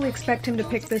exactly expect him to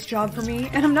pick this job for me,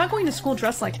 and I'm not going to school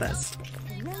dressed like this.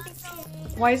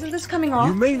 Why isn't this coming off?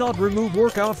 You may not remove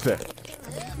work outfit.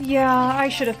 Yeah, I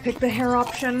should have picked the hair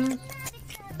option.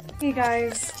 Hey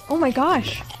guys. Oh my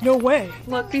gosh, no way.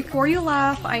 Look, before you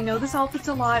laugh, I know this outfit's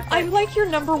a lot, but... I'm like your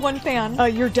 #1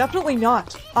 fan. You're definitely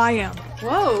not. I am.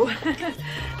 Whoa.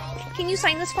 Can you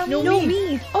sign this for me? No,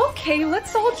 me. Okay,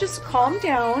 let's all just calm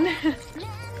down.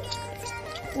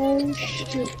 Oh,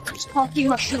 shoot. Talkie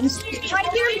Russians. Right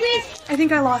here, please. I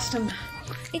think I lost him.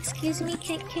 Excuse me,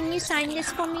 can you sign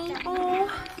this for me? Oh,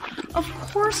 of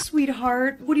course,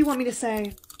 sweetheart. What do you want me to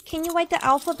say? Can you write the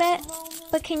alphabet?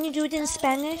 But can you do it in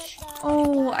Spanish?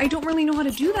 Oh, I don't really know how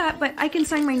to do that, but I can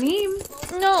sign my name.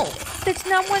 No, that's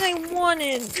not what I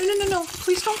wanted. No.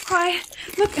 Please don't cry.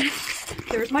 Look,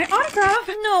 there's my autograph.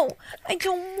 No, I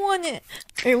don't want it.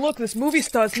 Hey, look, this movie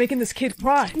star's making this kid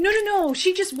cry. No.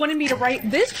 She just wanted me to write.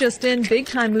 This just in, big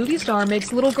time movie star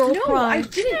makes little girl cry. No, I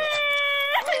didn't.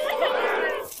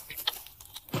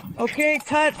 Okay,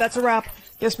 cut. That's a wrap.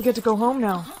 Guess we get to go home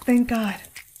now. Thank God.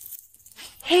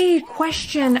 Hey,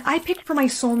 question. I picked for my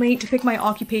soulmate to pick my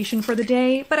occupation for the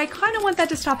day, but I kind of want that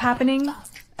to stop happening.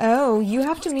 Oh, you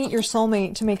have to meet your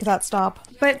soulmate to make that stop.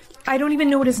 But I don't even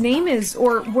know what his name is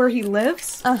or where he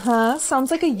lives. Uh-huh.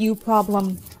 Sounds like a you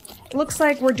problem. Looks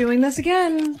like we're doing this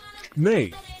again.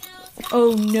 May.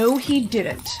 Oh, no, he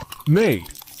didn't. May.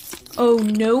 Oh,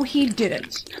 no, he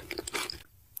didn't.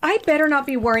 I better not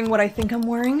be wearing what I think I'm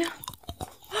wearing.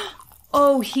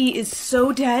 Oh, he is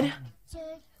so dead.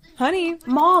 Honey.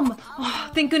 Mom.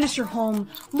 Oh, thank goodness you're home.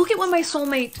 Look at what my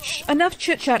soulmate... Shh, enough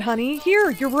chit-chat, honey.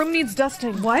 Here, your room needs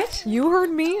dusting. What? You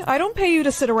heard me. I don't pay you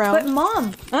to sit around. But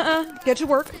Mom... Get to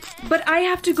work. But I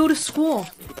have to go to school.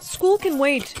 School can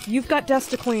wait. You've got desk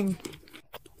to clean.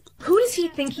 Who does he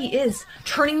think he is?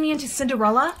 Turning me into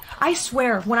Cinderella? I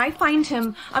swear, when I find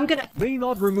him, I'm gonna... May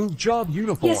not remove job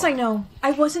uniform. Yes, I know.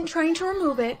 I wasn't trying to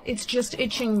remove it. It's just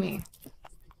itching me.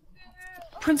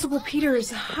 Principal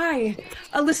Peters, hi.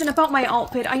 Listen, about my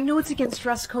outfit, I know it's against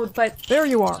dress code, but... There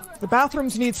you are. The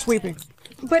bathrooms need sweeping.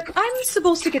 But I'm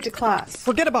supposed to get to class.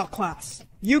 Forget about class.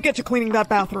 You get to cleaning that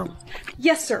bathroom.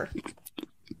 Yes, sir.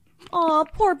 Aw,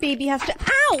 poor baby has to...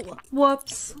 Ow!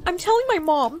 Whoops. I'm telling my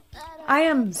mom. I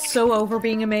am so over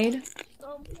being a maid.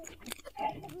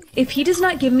 If he does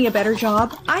not give me a better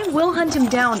job, I will hunt him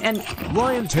down and...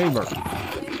 Lion Tamer.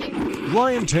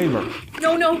 Lion Tamer.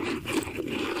 No.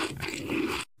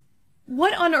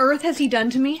 What on earth has he done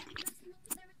to me?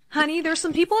 Honey, there's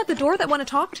some people at the door that want to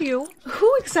talk to you.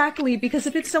 Who exactly? Because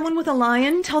if it's someone with a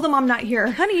lion, tell them I'm not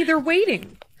here. Honey, they're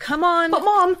waiting. Come on. But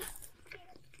Mom...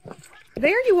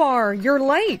 There you are. You're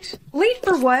late. Late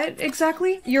for what,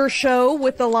 exactly? Your show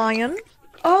with the lion.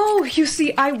 Oh, you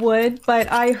see, I would,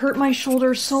 but I hurt my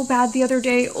shoulder so bad the other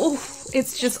day. Oof,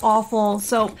 it's just awful,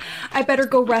 so I better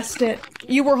go rest it.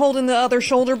 You were holding the other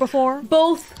shoulder before?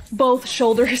 Both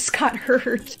shoulders got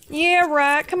hurt. Yeah,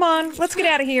 right. Come on, let's get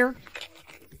out of here.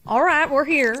 All right, we're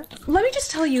here. Let me just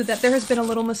tell you that there has been a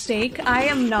little mistake. I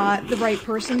am not the right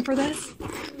person for this.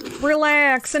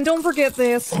 Relax, and don't forget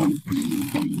this.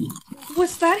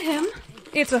 Was that him?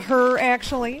 It's a her,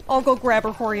 actually. I'll go grab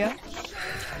her for you.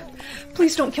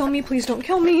 Please don't kill me, please don't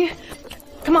kill me.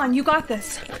 Come on, you got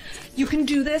this. You can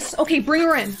do this. Okay, bring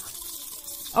her in.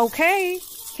 Okay,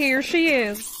 here she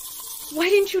is. Why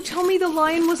didn't you tell me the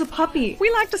lion was a puppy? We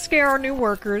like to scare our new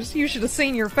workers. You should have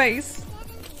seen your face.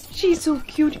 She's so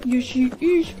cute. Yes, she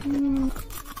is.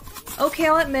 Okay,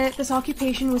 I'll admit, this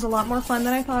occupation was a lot more fun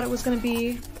than I thought it was going to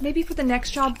be. Maybe for the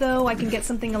next job, though, I can get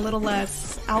something a little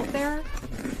less out there.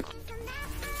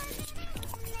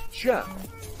 Chef.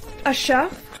 A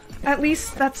chef? At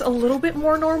least that's a little bit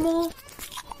more normal.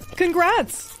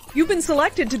 Congrats! You've been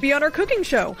selected to be on our cooking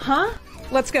show. Huh?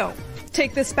 Let's go.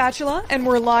 Take this spatula, and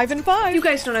we're live in 5. You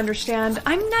guys don't understand.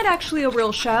 I'm not actually a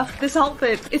real chef. This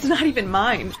outfit, it's not even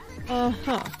mine.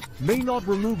 Uh-huh. May not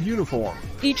remove uniform.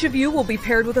 Each of you will be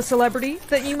paired with a celebrity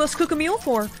that you must cook a meal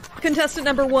for. Contestant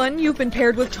number 1, you've been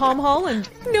paired with Tom Holland.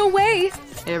 No way!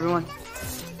 Hey, everyone.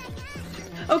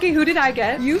 Okay, who did I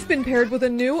get? You've been paired with a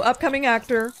new upcoming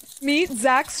actor. Meet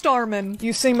Zach Starman.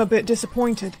 You seem a bit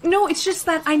disappointed. No, it's just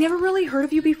that I never really heard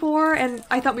of you before, and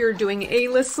I thought we were doing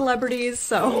A-list celebrities,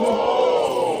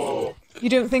 so... You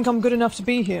don't think I'm good enough to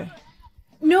be here?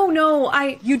 No,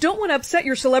 You don't want to upset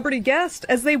your celebrity guest,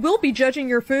 as they will be judging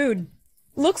your food.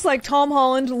 Looks like Tom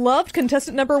Holland loved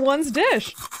contestant number 1's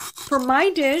dish. For my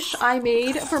dish I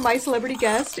made for my celebrity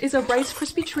guest is a Rice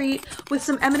Krispie treat with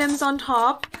some M&Ms on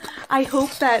top. I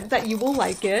hope that you will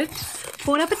like it.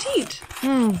 Bon appetit!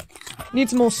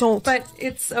 Needs more salt. But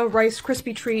it's a Rice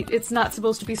Krispie treat. It's not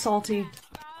supposed to be salty.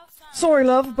 Sorry,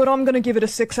 love, but I'm gonna give it a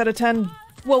 6 out of 10.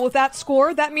 Well, with that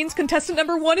score, that means contestant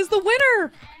number 1 is the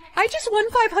winner! I just won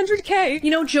 500K!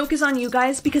 You know, joke is on you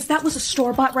guys, because that was a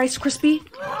store-bought Rice Krispie.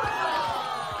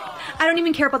 I don't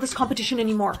even care about this competition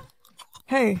anymore.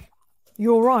 Hey,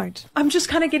 you alright? I'm just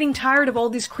kind of getting tired of all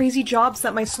these crazy jobs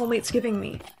that my soulmate's giving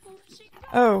me.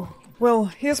 Oh, well,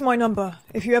 here's my number,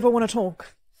 if you ever want to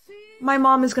talk. My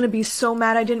mom is gonna be so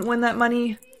mad I didn't win that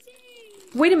money.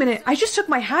 Wait a minute, I just took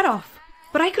my hat off.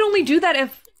 But I could only do that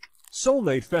if...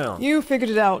 Soulmate found. You figured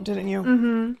it out, didn't you?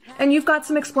 Mm-hmm. And you've got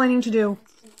some explaining to do.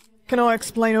 Can I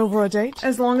explain over a date?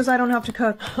 As long as I don't have to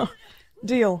cook.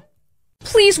 Deal.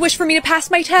 Please wish for me to pass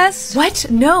my test. What?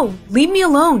 No. Leave me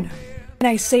alone. And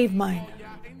I saved mine.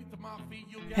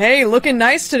 Hey, looking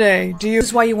nice today. Do you... This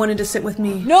is why you wanted to sit with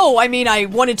me. No, I mean, I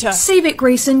wanted to... Save it,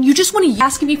 Grayson. You just want to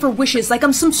ask me for wishes like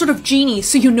I'm some sort of genie,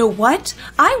 so you know what?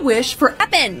 I wish for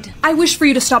Upend. I wish for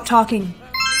you to stop talking.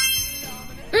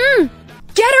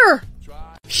 Get her!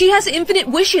 She has infinite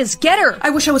wishes. Get her! I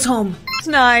wish I was home. It's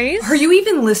nice. Are you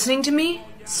even listening to me?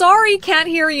 Sorry, can't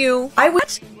hear you.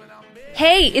 What?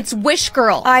 Hey, it's Wish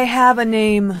Girl. I have a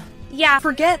name. Yeah.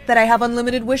 Forget that I have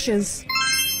unlimited wishes.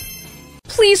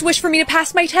 Please wish for me to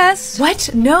pass my test.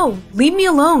 What? No. Leave me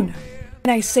alone.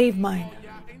 And I saved mine.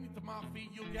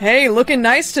 Hey, looking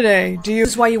nice today. Do you...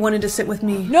 This is why you wanted to sit with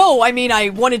me. No, I mean, I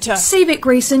wanted to... Save it,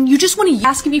 Grayson. You just want to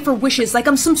ask me for wishes like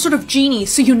I'm some sort of genie,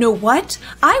 so you know what?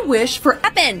 I wish for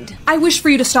Upend. I wish for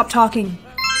you to stop talking.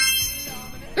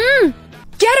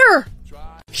 Get her!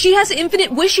 She has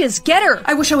infinite wishes. Get her!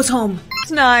 I wish I was home.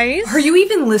 It's nice. Are you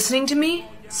even listening to me?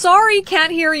 Sorry,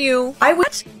 can't hear you.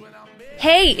 What?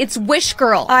 Hey, it's Wish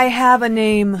Girl. I have a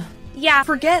name. Yeah.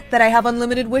 Forget that I have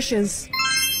unlimited wishes.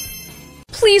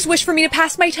 Please wish for me to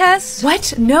pass my test.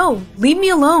 What? No. Leave me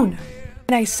alone.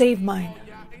 And I saved mine.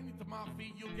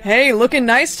 Hey, looking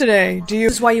nice today. Do you...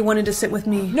 This is why you wanted to sit with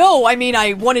me. No, I mean,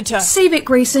 I wanted to... Save it,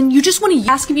 Grayson. You just want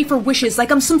to ask me for wishes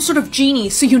like I'm some sort of genie,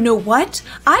 so you know what?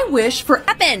 I wish for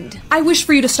Upend. I wish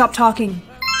for you to stop talking.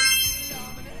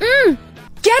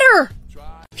 Get her!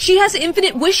 She has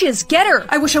infinite wishes. Get her!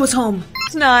 I wish I was home.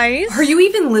 It's nice. Are you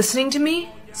even listening to me?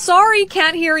 Sorry,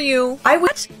 can't hear you.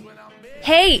 What?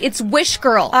 Hey, it's Wish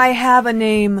Girl. I have a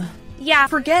name. Yeah.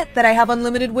 Forget that I have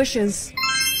unlimited wishes.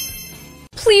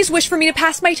 Please wish for me to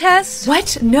pass my test.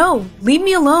 What? No. Leave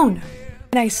me alone.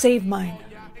 And I saved mine.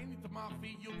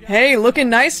 Hey, looking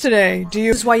nice today. Do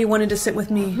you... This is why you wanted to sit with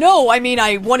me. No, I mean,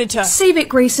 I wanted to... Save it,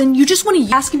 Grayson. You just want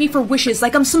to ask me for wishes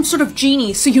like I'm some sort of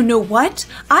genie, so you know what?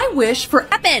 I wish for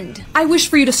Upend. I wish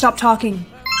for you to stop talking.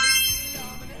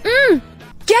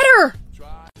 Get her!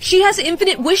 She has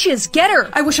infinite wishes. Get her!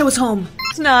 I wish I was home.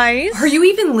 It's nice. Are you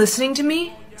even listening to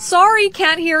me? Sorry,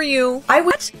 can't hear you.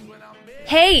 What?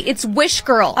 Hey, it's Wish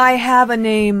Girl. I have a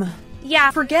name.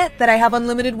 Yeah. Forget that I have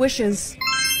unlimited wishes.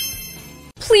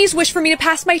 Please wish for me to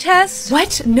pass my test.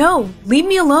 What? No. Leave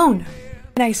me alone.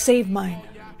 And I saved mine.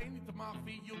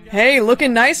 Hey,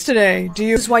 looking nice today. Do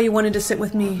you... This is why you wanted to sit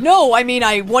with me. No, I mean,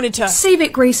 I wanted to... Save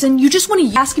it, Grayson. You just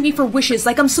want to ask me for wishes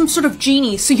like I'm some sort of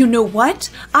genie, so you know what?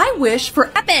 I wish for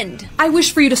Upend. I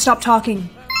wish for you to stop talking.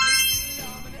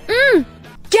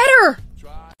 Get her!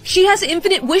 She has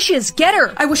infinite wishes. Get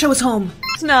her! I wish I was home.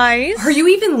 It's nice. Are you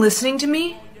even listening to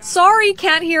me? Sorry,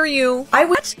 can't hear you.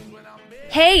 What?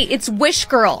 Hey, it's Wish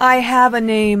Girl. I have a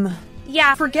name.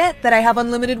 Yeah. Forget that I have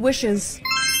unlimited wishes.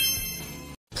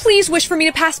 Please wish for me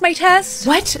to pass my test.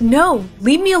 What? No.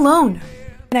 Leave me alone.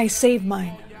 And I saved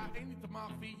mine.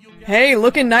 Hey,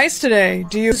 looking nice today.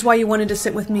 Do you... This is why you wanted to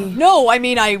sit with me. No, I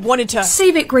mean, I wanted to...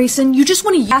 Save it, Grayson. You just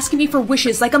want to ask me for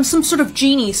wishes like I'm some sort of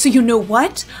genie, so you know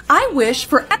what? I wish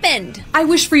for Upend. I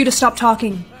wish for you to stop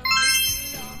talking.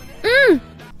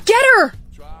 Get her!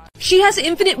 She has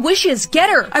infinite wishes.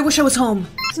 Get her. I wish I was home.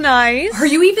 Nice. Are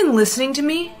you even listening to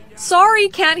me? Sorry,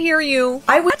 can't hear you.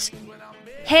 What?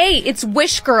 Hey, it's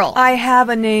Wish Girl. I have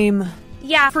a name.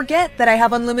 Yeah, forget that I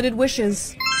have unlimited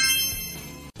wishes.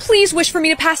 Please wish for me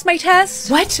to pass my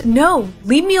test. What? No,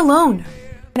 leave me alone.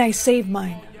 And I save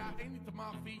mine.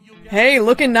 Hey,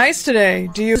 looking nice today.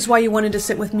 Do you... This is why you wanted to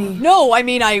sit with me. No, I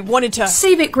mean, I wanted to...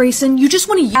 Save it, Grayson. You just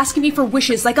want to asking me for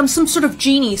wishes like I'm some sort of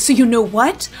genie, so you know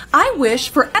what? I wish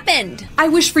for Upend. I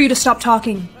wish for you to stop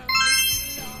talking.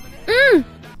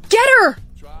 Get her!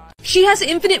 She has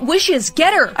infinite wishes.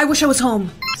 Get her. I wish I was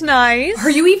home. Nice. Are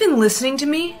you even listening to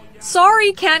me?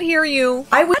 Sorry, can't hear you.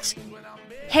 What?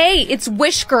 Hey, it's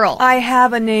Wish Girl. I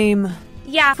have a name.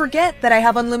 Yeah, forget that I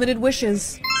have unlimited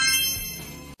wishes.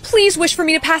 Please wish for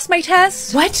me to pass my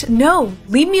test. What? No,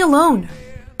 leave me alone.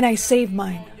 And I save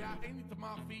mine.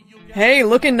 Hey,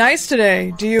 looking nice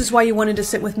today. Do you... This is why you wanted to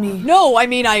sit with me. No, I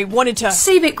mean, I wanted to...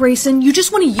 Save it, Grayson. You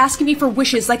just want to asking me for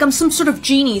wishes like I'm some sort of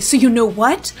genie, so you know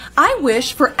what? I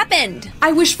wish for Upend.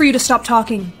 I wish for you to stop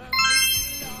talking.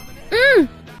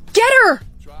 Get her!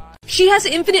 She has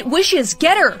infinite wishes.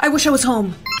 Get her. I wish I was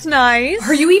home. Nice.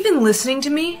 Are you even listening to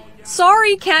me?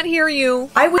 Sorry, can't hear you.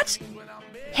 What?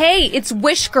 Hey, it's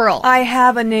Wish Girl. I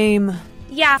have a name.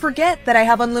 Yeah, forget that I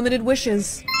have unlimited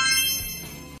wishes.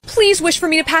 Please wish for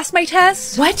me to pass my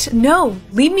test. What? No,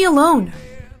 leave me alone.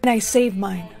 And I save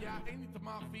mine.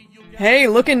 Hey,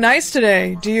 looking nice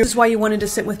today. Do you... This is why you wanted to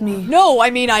sit with me. No, I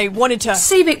mean, I wanted to...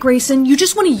 Save it, Grayson. You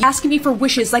just want to asking me for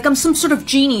wishes like I'm some sort of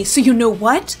genie, so you know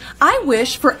what? I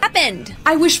wish for Upend.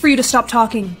 I wish for you to stop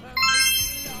talking.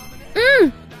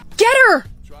 Get her!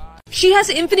 She has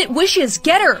infinite wishes.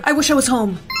 Get her. I wish I was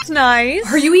home. Nice.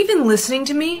 Are you even listening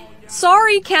to me?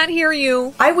 Sorry, can't hear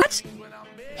you. What?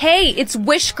 Hey, it's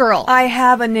Wish Girl. I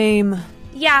have a name.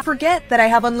 Yeah, forget that I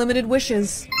have unlimited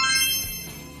wishes.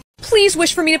 Please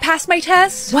wish for me to pass my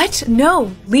test. What?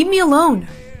 No, leave me alone.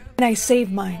 And I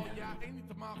save mine.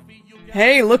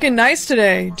 Hey, looking nice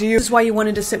today. Do you... This is why you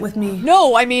wanted to sit with me.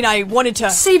 No, I mean, I wanted to...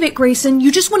 Save it, Grayson.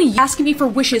 You just want to asking me for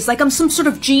wishes like I'm some sort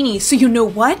of genie, so you know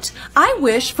what? I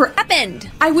wish for Upend.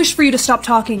 I wish for you to stop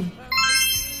talking.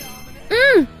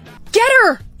 Get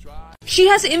her! She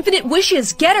has infinite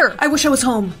wishes. Get her. I wish I was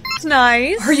home.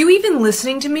 Nice. Are you even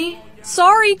listening to me?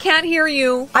 Sorry, can't hear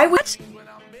you. What?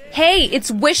 Hey,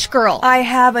 it's Wish Girl. I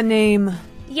have a name.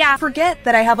 Yeah, forget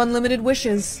that I have unlimited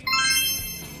wishes.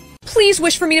 Please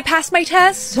wish for me to pass my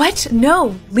test. What?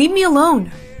 No, leave me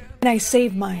alone. And I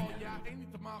save mine.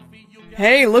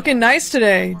 Hey, looking nice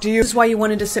today. Do you... This is why you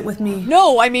wanted to sit with me.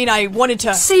 No, I mean, I wanted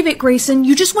to... Save it, Grayson.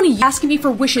 You just want to asking me for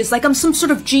wishes like I'm some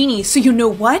sort of genie, so you know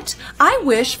what? I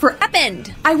wish for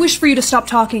Upend. I wish for you to stop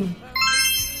talking.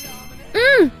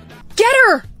 Get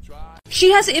her!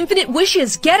 She has infinite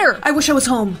wishes. Get her. I wish I was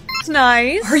home.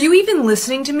 Nice. Are you even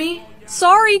listening to me?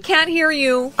 Sorry, can't hear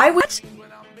you. What?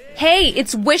 Hey,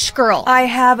 it's Wish Girl. I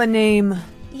have a name.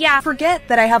 Yeah, forget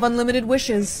that I have unlimited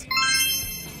wishes.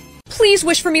 Please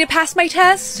wish for me to pass my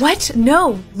test. What?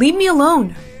 No, leave me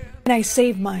alone. And I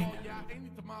save mine.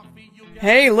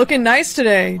 Hey, looking nice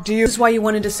today. Do you... This is why you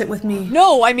wanted to sit with me.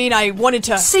 No, I mean, I wanted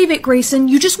to... Save it, Grayson.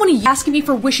 You just want to asking me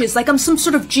for wishes like I'm some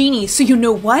sort of genie, so you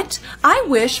know what? I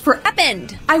wish for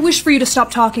Upend. I wish for you to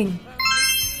stop talking.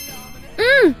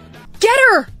 Get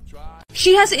her!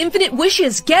 She has infinite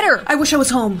wishes. Get her. I wish I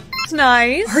was home.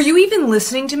 Nice. Are you even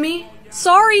listening to me?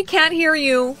 Sorry, can't hear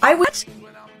you. What?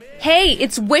 Hey,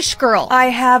 it's Wish Girl. I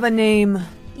have a name.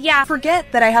 Yeah,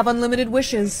 forget that I have unlimited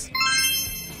wishes.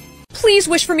 Please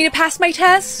wish for me to pass my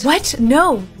test. What?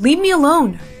 No, leave me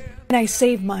alone. And I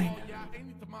save mine.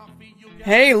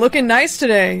 Hey, looking nice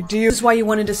today. Do you... This is why you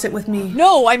wanted to sit with me.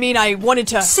 No, I mean, I wanted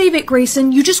to... Save it,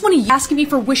 Grayson. You just want to asking me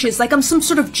for wishes like I'm some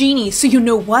sort of genie, so you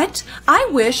know what? I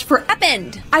wish for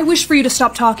Upend. I wish for you to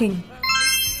stop talking.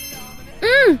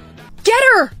 Get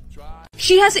her!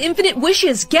 She has infinite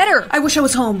wishes. Get her. I wish I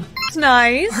was home.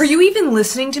 Nice. Are you even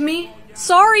listening to me?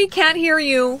 Sorry, can't hear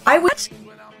you. What?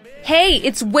 Hey,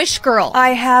 it's Wish Girl. I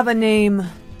have a name.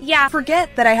 Yeah,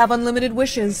 forget that I have unlimited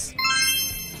wishes.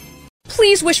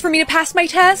 Please wish for me to pass my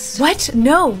test. What?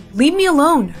 No, leave me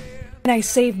alone. And I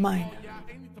save mine.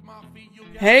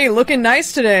 Hey, looking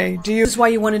nice today. Do you... This is why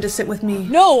you wanted to sit with me.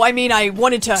 No, I mean, I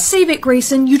wanted to... Save it,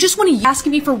 Grayson. You just want to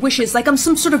asking me for wishes like I'm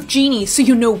some sort of genie, so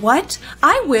you know what?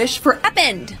 I wish for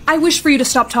Upend. I wish for you to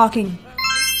stop talking.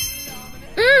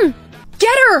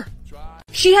 Get her!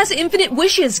 She has infinite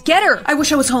wishes. Get her. I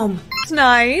wish I was home.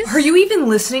 Nice. Are you even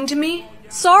listening to me?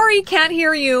 Sorry, can't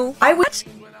hear you. What?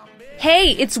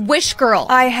 Hey, it's Wish Girl.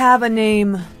 I have a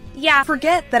name. Yeah,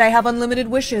 forget that I have unlimited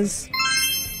wishes.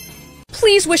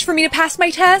 Please wish for me to pass my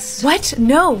test. What?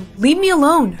 No, leave me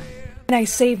alone. And I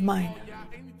save mine.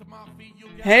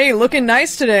 Hey, looking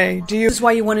nice today. Do you? This is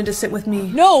why you wanted to sit with me.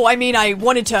 No, I mean, I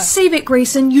wanted to. Save it,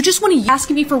 Grayson. You just want to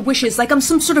ask me for wishes like I'm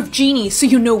some sort of genie, so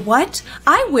you know what?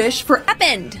 I wish for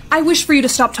Upend. I wish for you to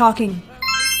stop talking.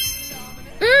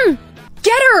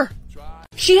 Get her!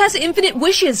 She has infinite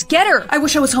wishes. Get her! I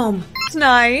wish I was home. It's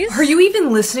nice. Are you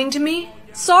even listening to me?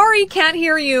 Sorry, can't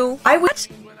hear you. What?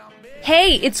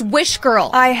 Hey, it's Wish Girl.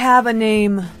 I have a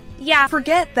name. Yeah,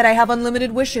 Forget that I have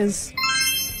unlimited wishes.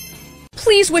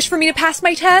 please wish for me to pass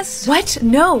my test. What?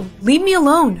 No. Leave me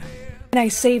alone. And I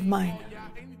saved mine.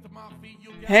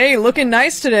 Hey, looking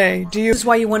nice today. Do you? This is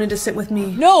why you wanted to sit with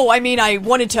me. No, I mean, I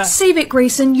wanted to. Save it,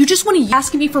 Grayson. You just want to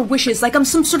ask me for wishes like I'm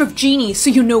some sort of genie, so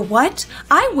you know what?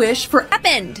 I wish for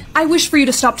Upend. I wish for you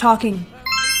to stop talking.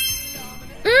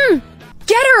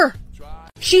 Get her!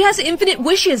 She has infinite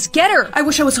wishes. Get her! I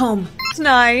wish I was home. It's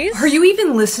nice. Are you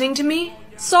even listening to me?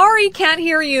 Sorry, can't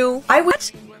hear you.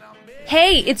 What?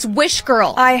 Hey, it's Wish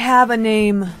Girl. I have a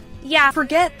name. Yeah,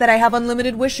 Forget that I have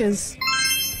unlimited wishes.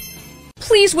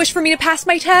 please wish for me to pass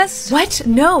my test. What?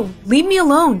 No. Leave me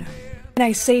alone. And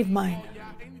I saved mine.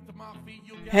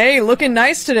 Hey, looking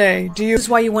nice today. Do you? This is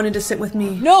why you wanted to sit with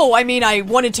me. No, I mean, I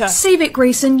wanted to. Save it,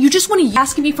 Grayson. You just want to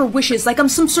ask me for wishes like I'm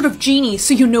some sort of genie,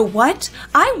 so you know what?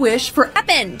 I wish for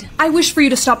Upend. I wish for you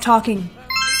to stop talking.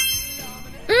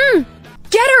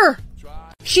 Get her!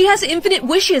 She has infinite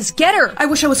wishes. Get her! I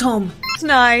wish I was home. It's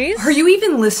nice. Are you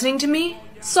even listening to me?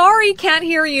 Sorry, can't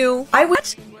hear you.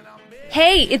 What?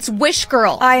 Hey, it's Wish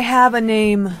Girl. I have a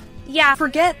name. Yeah,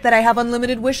 Forget that I have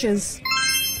unlimited wishes.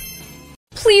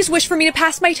 please wish for me to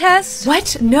pass my test.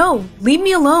 What? No. Leave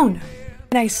me alone.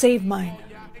 And I saved mine.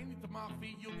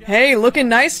 Hey, looking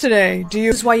nice today. Do you?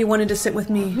 This is why you wanted to sit with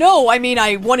me. No, I mean,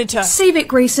 I wanted to. Save it,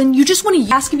 Grayson. You just want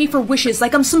to ask me for wishes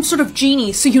like I'm some sort of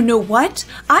genie, so you know what?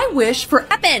 I wish for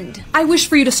Upend. I wish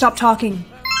for you to stop talking.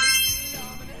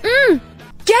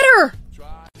 Get her!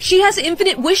 She has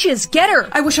infinite wishes. Get her!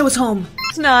 I wish I was home.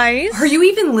 It's nice. Are you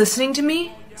even listening to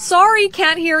me? Sorry,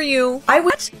 can't hear you.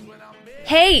 What?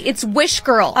 Hey, it's Wish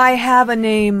Girl. I have a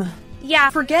name. Yeah,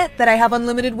 Forget that I have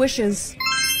unlimited wishes.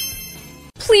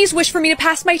 please wish for me to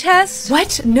pass my test.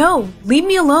 What? No. Leave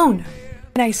me alone.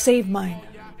 And I saved mine.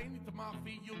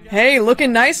 Hey,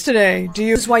 looking nice today. Do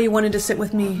you? This is why you wanted to sit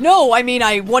with me. No, I mean,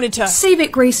 I wanted to. Save it,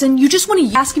 Grayson. You just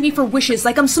want to ask me for wishes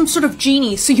like I'm some sort of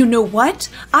genie, so you know what?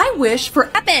 I wish for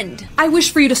Upend. I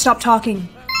wish for you to stop talking.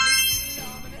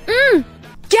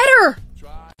 Get her!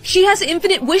 She has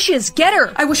infinite wishes. Get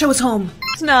her! I wish I was home.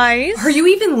 It's nice. Are you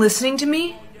even listening to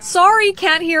me? Sorry,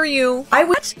 can't hear you.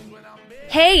 What?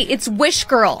 Hey, it's Wish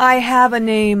Girl. I have a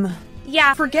name.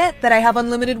 Yeah, Forget that I have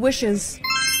unlimited wishes.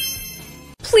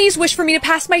 please wish for me to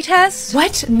pass my test.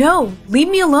 What? No. Leave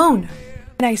me alone.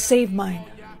 And I saved mine.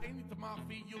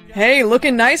 Hey,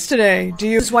 looking nice today. Do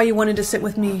you? This is why you wanted to sit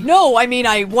with me. No, I mean,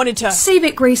 I wanted to. Save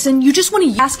it, Grayson. You just want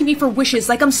to ask me for wishes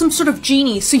like I'm some sort of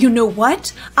genie, so you know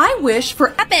what? I wish for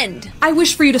Upend. I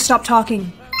wish for you to stop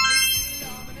talking.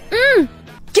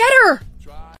 Get her!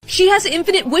 She has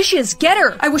infinite wishes. Get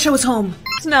her! I wish I was home.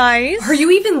 It's nice. Are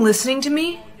you even listening to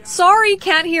me? Sorry,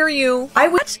 can't hear you.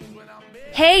 What?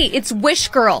 Hey, it's Wish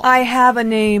Girl. I have a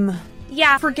name.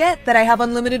 Yeah, Forget that I have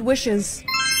unlimited wishes.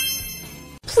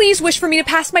 please wish for me to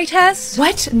pass my test.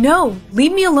 What? No.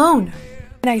 Leave me alone.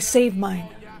 And I saved mine.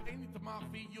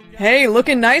 Hey,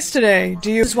 looking nice today.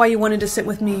 Do you? This is why you wanted to sit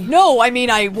with me. No, I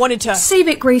mean, I wanted to. Save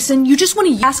it, Grayson. You just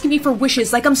want to ask me for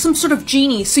wishes like I'm some sort of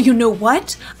genie, so you know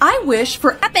what? I wish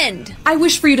for Upend. I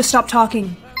wish for you to stop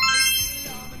talking.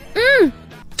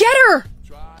 Get her!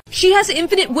 She has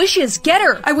infinite wishes. Get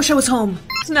her! I wish I was home.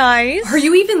 It's nice. Are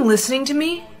you even listening to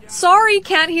me? Sorry,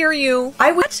 can't hear you.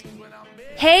 What?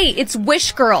 Hey, it's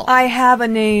Wish Girl. I have a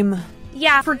name.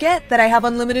 Yeah, Forget that I have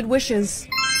unlimited wishes.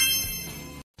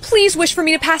 please wish for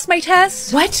me to pass my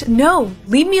test. What? No.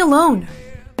 Leave me alone.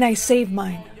 And I saved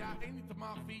mine.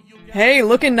 Hey,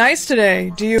 looking nice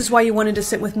today. Do you? This is why you wanted to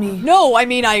sit with me. No, I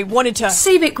mean, I wanted to.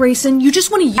 Save it, Grayson. You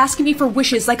just want to ask me for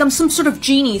wishes like I'm some sort of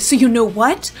genie, so you know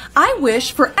what? I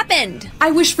wish for Upend.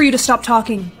 I wish for you to stop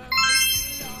talking.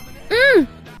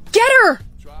 Get her!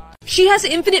 She has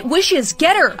infinite wishes.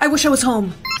 Get her! I wish I was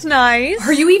home. It's nice.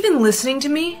 Are you even listening to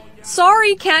me?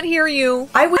 Sorry, can't hear you.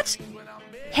 What?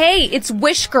 Hey, it's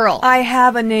Wish Girl. I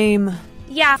have a name.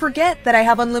 Yeah, Forget that I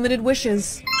have unlimited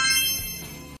wishes.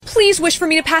 please wish for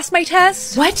me to pass my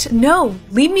test. What? No.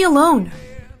 Leave me alone.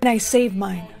 And I saved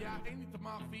mine.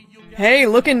 Hey,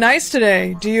 looking nice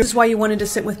today. Do you? This is why you wanted to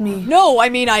sit with me. No, I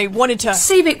mean, I wanted to.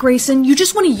 Save it, Grayson. You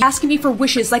just want to ask me for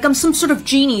wishes like I'm some sort of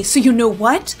genie, so you know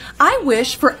what? I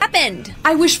wish for Upend.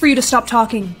 I wish for you to stop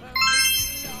talking.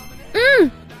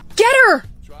 Get her!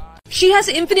 She has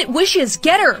infinite wishes.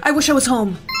 Get her. I wish I was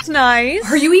home. Nice.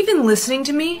 Are you even listening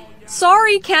to me?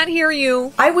 Sorry, can't hear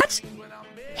you. What?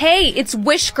 Hey, it's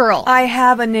Wish Girl. I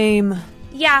have a name.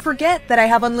 Yeah, forget that I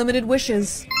have unlimited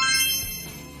wishes.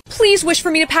 Please wish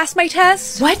for me to pass my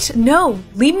test. What? No,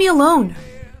 leave me alone.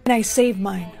 And I save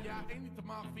mine.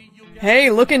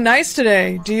 Hey, looking nice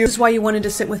today. Do you... This is why you wanted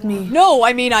to sit with me. No,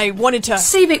 I mean, I wanted to...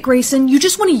 Save it, Grayson. You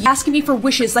just want to asking me for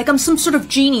wishes like I'm some sort of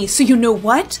genie, so you know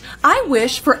what? I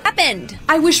wish for Upend.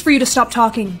 I wish for you to stop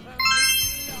talking.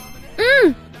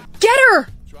 Get her!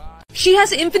 She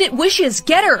has infinite wishes.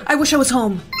 Get her. I wish I was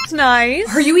home. Nice.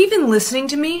 Are you even listening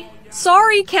to me?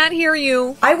 Sorry, can't hear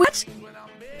you. What?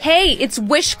 Hey, it's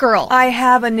Wish Girl. I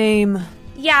have a name.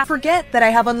 Yeah, forget that I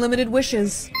have unlimited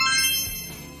wishes.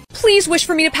 Please wish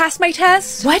for me to pass my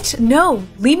test. What? No,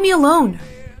 leave me alone.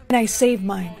 And I save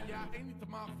mine.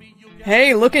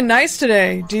 Hey, looking nice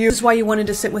today. Do you... This is why you wanted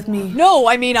to sit with me. No,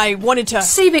 I mean, I wanted to...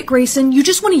 Save it, Grayson. You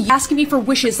just want to asking me for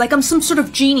wishes like I'm some sort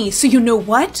of genie, so you know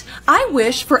what? I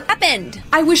wish for Upend.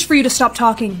 I wish for you to stop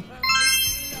talking.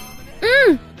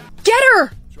 Get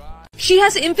her! She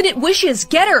has infinite wishes.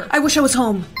 Get her. I wish I was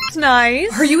home.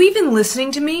 Nice. Are you even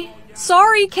listening to me?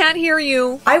 Sorry, can't hear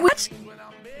you. What?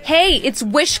 Hey, it's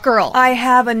Wish Girl. I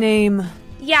have a name.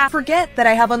 Yeah, forget that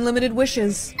I have unlimited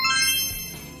wishes.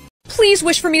 Please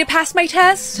wish for me to pass my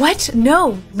test. What?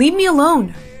 No, leave me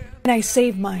alone. And I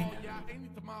save mine.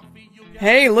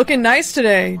 Hey, looking nice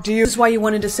today. Do you... This is why you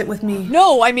wanted to sit with me.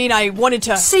 No, I mean, I wanted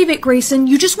to... Save it, Grayson.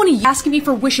 You just want to asking me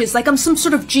for wishes like I'm some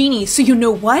sort of genie, so you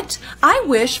know what? I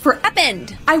wish for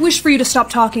Upend. I wish for you to stop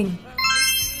talking.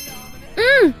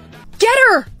 Get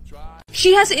her!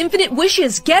 She has infinite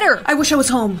wishes. Get her. I wish I was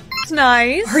home.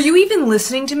 Nice. Are you even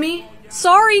listening to me?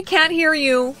 Sorry, can't hear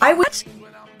you. What?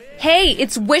 Hey,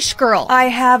 it's Wish Girl. I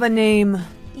have a name.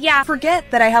 Yeah,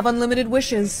 forget that I have unlimited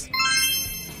wishes.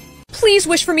 Please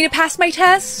wish for me to pass my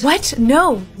test. What?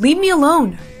 No, leave me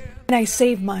alone. And I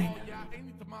save mine.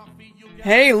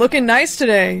 Hey, looking nice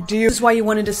today. Do you... This is why you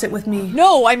wanted to sit with me.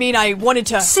 No, I mean, I wanted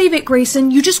to... Save it,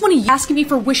 Grayson. You just want to asking me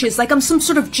for wishes like I'm some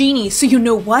sort of genie, so you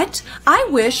know what? I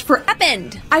wish for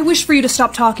Upend. I wish for you to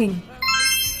stop talking.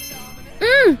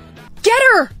 Get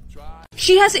her!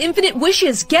 She has infinite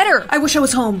wishes. Get her. I wish I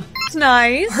was home.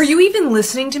 Nice. Are you even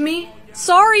listening to me?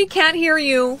 Sorry, can't hear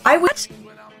you. What?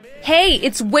 Hey,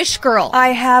 it's Wish Girl. I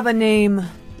have a name.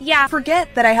 Yeah,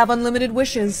 forget that I have unlimited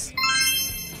wishes.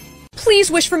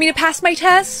 Please wish for me to pass my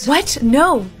test. What?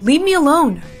 No, leave me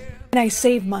alone. And I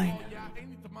save mine.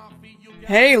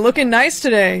 Hey, looking nice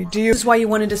today. Do you... This is why you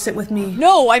wanted to sit with me.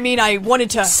 No, I mean, I wanted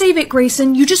to... Save it,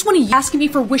 Grayson. You just want to asking me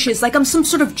for wishes like I'm some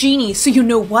sort of genie, so you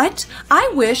know what?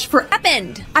 I wish for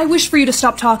Upend. I wish for you to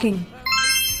stop talking.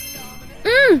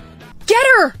 Get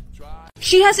her!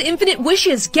 She has infinite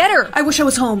wishes. Get her. I wish I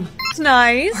was home.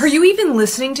 Nice. Are you even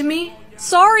listening to me?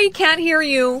 Sorry, can't hear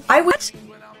you. What?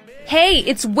 Hey,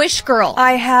 it's Wish Girl.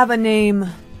 I have a name.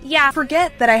 Yeah,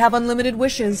 forget that I have unlimited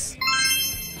wishes.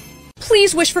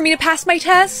 Please wish for me to pass my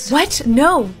test. What?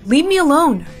 No, leave me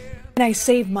alone. And I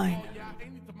save mine.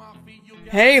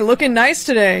 Hey, looking nice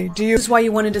today. Do you... This is why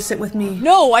you wanted to sit with me.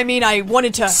 No, I mean, I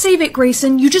wanted to... Save it,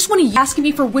 Grayson. You just want to asking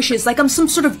me for wishes like I'm some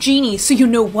sort of genie, so you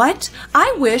know what?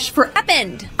 I wish for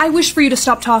Upend. I wish for you to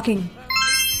stop talking.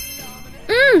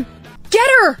 Get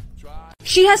her!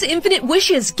 She has infinite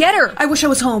wishes. Get her. I wish I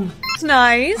was home.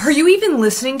 Nice. Are you even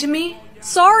listening to me?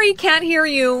 Sorry, can't hear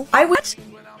you. What?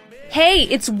 Hey,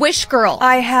 it's Wish Girl.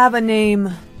 I have a name.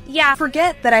 Yeah,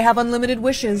 forget that I have unlimited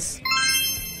wishes.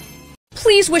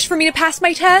 Please wish for me to pass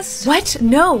my test. What?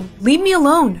 No, leave me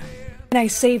alone. And I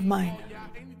save mine.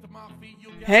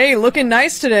 Hey, looking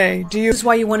nice today. Do you... This is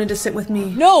why you wanted to sit with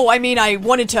me. No, I mean, I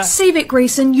wanted to... Save it,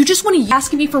 Grayson. You just want to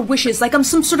asking me for wishes like I'm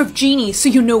some sort of genie, so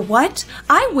you know what?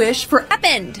 I wish for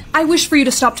Upend. I wish for you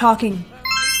to stop talking.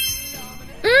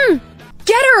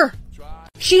 Get her!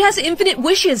 She has infinite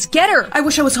wishes. Get her. I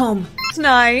wish I was home.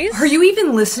 Nice. Are you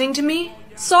even listening to me?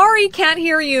 Sorry, can't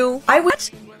hear you. What?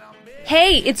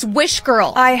 Hey, it's Wish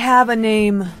Girl. I have a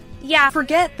name. Yeah,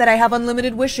 forget that I have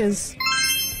unlimited wishes.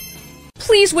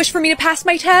 Please wish for me to pass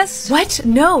my test. What?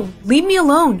 No, leave me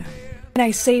alone. And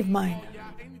I save mine.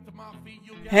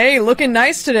 Hey, looking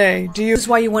nice today. Do you... This is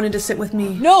why you wanted to sit with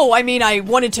me. No, I mean, I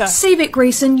wanted to... Save it,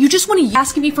 Grayson. You just want to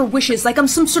asking me for wishes like I'm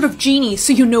some sort of genie,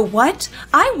 so you know what?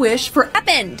 I wish for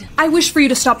Upend. I wish for you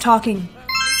to stop talking.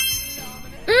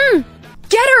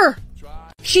 Get her!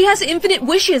 She has infinite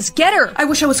wishes. Get her. I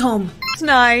wish I was home.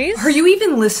 Nice. Are you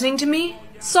even listening to me?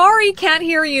 Sorry, can't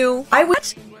hear you.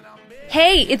 What?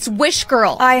 Hey, it's Wish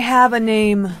Girl. I have a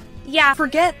name. Yeah,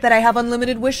 forget that I have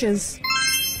unlimited wishes.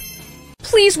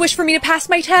 Please wish for me to pass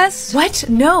my test. What?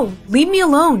 No, leave me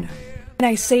alone. And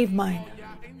I save mine.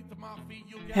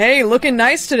 Hey, looking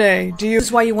nice today. Do you? This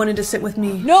is why you wanted to sit with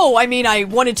me. No, I mean, I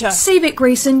wanted to. Save it,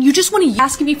 Grayson. You just want to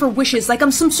ask me for wishes like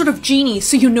I'm some sort of genie,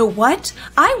 so you know what?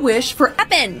 I wish for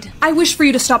end. I wish for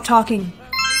you to stop talking.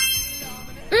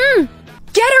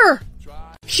 Get her!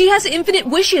 She has infinite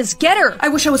wishes. Get her! I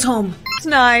wish I was home. It's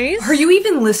nice. Are you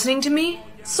even listening to me?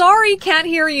 Sorry, can't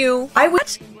hear you.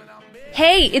 What?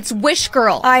 Hey, it's Wish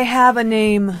Girl. I have a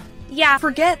name. Yeah,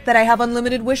 Forget that I have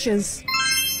unlimited wishes.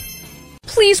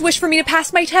 please wish for me to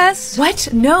pass my test. What?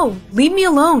 No, leave me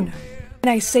alone. And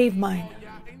I saved mine.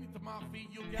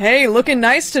 Hey, looking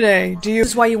nice today. Do you?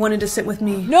 This is why you wanted to sit with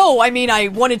me. No, I mean, I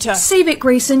wanted to. Save it,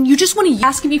 Grayson. You just want to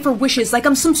ask me for wishes like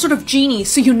I'm some sort of genie,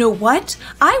 so you know what?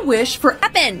 I wish for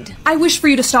end. I wish for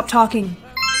you to stop talking.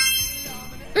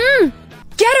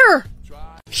 Get her!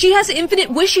 She has infinite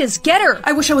wishes. Get her!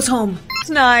 I wish I was home. It's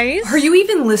nice. Are you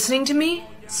even listening to me?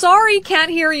 Sorry, can't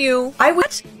hear you.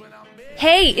 What?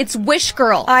 Hey, it's Wish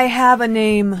Girl. I have a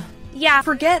name. Yeah,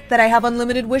 Forget that I have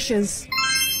unlimited wishes.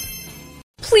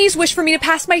 please wish for me to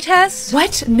pass my test.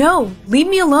 What? No, leave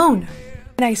me alone.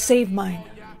 And I saved mine.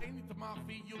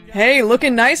 Hey,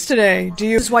 looking nice today. Do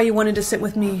you? This is why you wanted to sit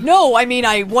with me. No, I mean,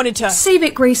 I wanted to. Save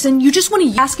it, Grayson. You just want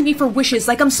to ask me for wishes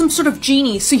like I'm some sort of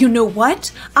genie, so you know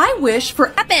what? I wish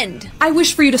for end. I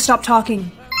wish for you to stop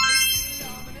talking.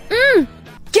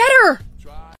 Get her!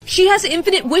 She has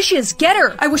infinite wishes. Get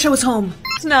her! I wish I was home.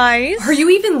 It's nice. Are you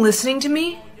even listening to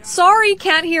me? Sorry,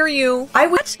 can't hear you.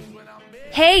 What?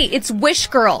 Hey, it's Wish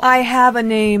Girl. I have a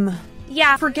name.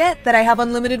 Yeah, Forget that I have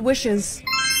unlimited wishes.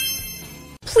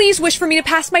 please wish for me to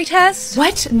pass my test.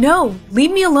 What? No,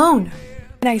 leave me alone.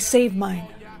 And I saved mine.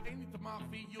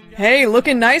 Hey,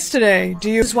 looking nice today.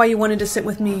 Do you? This is why you wanted to sit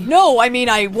with me. No, I mean,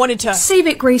 I wanted to. Save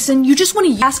it, Grayson. You just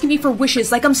want to ask me for wishes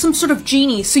like I'm some sort of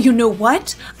genie, so you know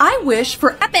what? I wish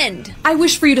for end. I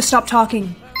wish for you to stop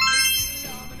talking.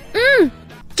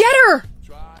 Get her!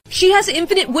 She has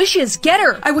infinite wishes. Get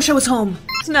her! I wish I was home.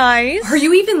 It's nice. Are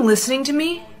you even listening to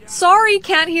me? Sorry,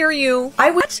 can't hear you.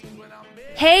 What?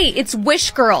 Hey, it's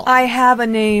Wish Girl. I have a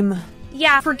name.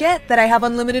 Yeah, Forget that I have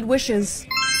unlimited wishes.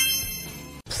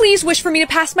 please wish for me to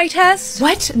pass my test.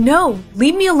 What? No,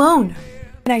 leave me alone.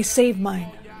 And I saved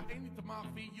mine.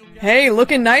 Hey,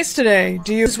 looking nice today.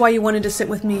 Do you? This is why you wanted to sit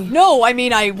with me. No, I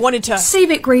mean, I wanted to. Save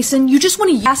it, Grayson. You just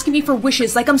want to ask me for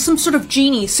wishes like I'm some sort of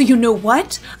genie, so you know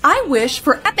what? I wish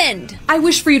for end. I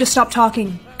wish for you to stop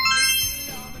talking.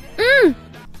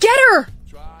 Get her!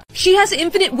 She has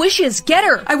infinite wishes. Get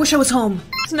her! I wish I was home.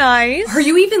 It's nice. Are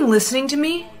you even listening to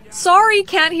me? Sorry,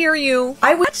 can't hear you.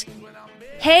 What?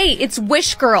 Hey, it's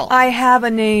Wish Girl. I have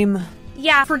a name.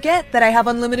 Yeah, Forget that I have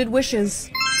unlimited wishes.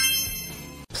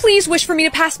 please wish for me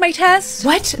to pass my test.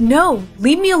 What? No,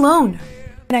 leave me alone.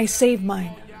 And I saved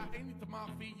mine.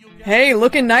 Hey,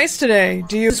 looking nice today.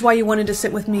 Do you? This is why you wanted to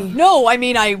sit with me. No, I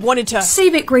mean, I wanted to.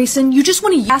 Save it, Grayson. You just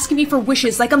want to ask me for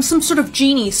wishes like I'm some sort of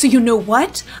genie, so you know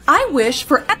what? I wish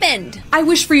for end. I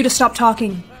wish for you to stop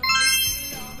talking.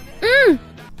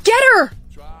 Get her!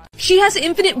 She has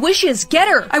infinite wishes. Get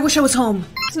her! I wish I was home.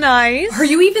 It's nice. Are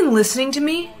you even listening to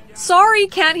me? Sorry,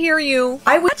 can't hear you.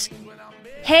 What?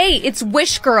 Hey, it's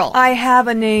Wish Girl. I have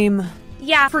a name.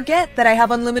 Yeah, Forget that I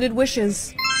have unlimited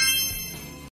wishes.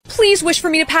 please wish for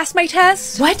me to pass my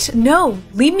test. What? No,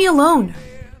 leave me alone.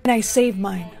 And I saved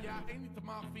mine.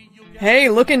 Hey,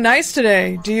 looking nice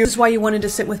today. Do you? This is why you wanted to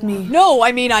sit with me. No,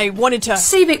 I mean, I wanted to.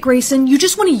 Save it, Grayson. You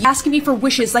just want to ask me for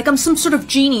wishes like I'm some sort of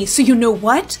genie, so you know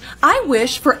what? I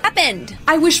wish for end.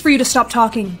 I wish for you to stop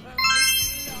talking.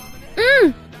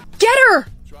 Get her!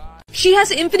 She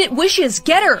has infinite wishes.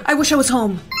 Get her! I wish I was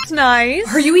home. It's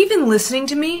nice. Are you even listening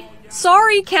to me?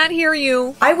 Sorry, can't hear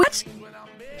you. What?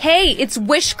 Hey, it's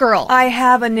Wish Girl. I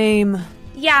have a name.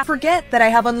 Yeah, Forget that I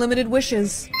have unlimited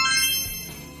wishes.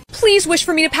 please wish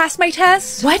for me to pass my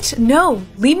test. What? No,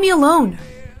 leave me alone.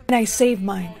 And I saved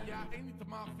mine.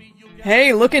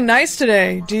 Hey, looking nice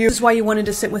today. Do you? This is why you wanted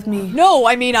to sit with me. No,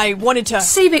 I mean, I wanted to.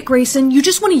 Save it, Grayson. You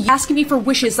just want to ask me for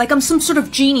wishes like I'm some sort of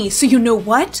genie, so you know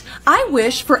what? I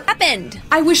wish for end.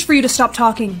 I wish for you to stop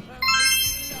talking.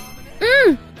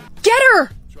 Get her!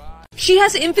 She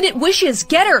has infinite wishes.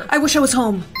 Get her! I wish I was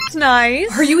home. It's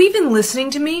nice. Are you even listening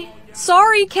to me?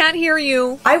 Sorry, can't hear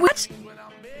you. What?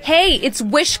 Hey, it's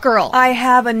Wish Girl. I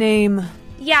have a name.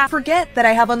 Yeah, Forget that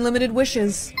I have unlimited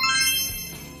wishes.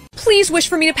 please wish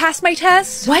for me to pass my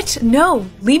test. What? No,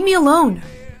 leave me alone.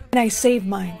 And I saved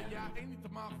mine.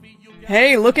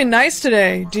 Hey, looking nice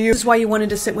today. Do you? This is why you wanted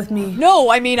to sit with me. No,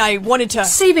 I mean, I wanted to.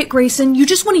 Save it, Grayson. You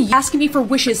just want to ask me for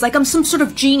wishes like I'm some sort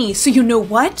of genie, so you know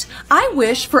what? I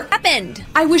wish for end.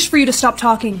 I wish for you to stop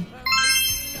talking.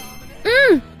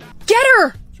 Get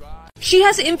her! She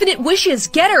has infinite wishes.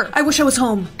 Get her. I wish I was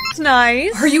home.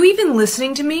 Nice. Are you even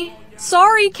listening to me?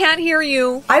 Sorry, can't hear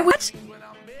you. What?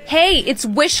 Hey, it's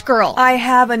Wish Girl. I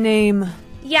have a name.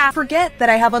 Yeah, forget that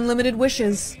I have unlimited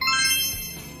wishes.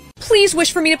 Please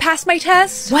wish for me to pass my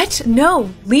test. What?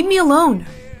 No, leave me alone.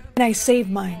 And I saved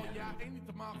mine.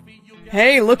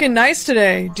 Hey, looking nice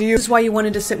today. Do you... This is why you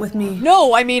wanted to sit with me.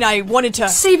 No, I mean, I wanted to...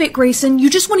 Save it, Grayson. You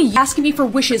just want to asking me for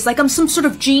wishes like I'm some sort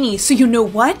of genie, so you know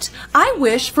what? I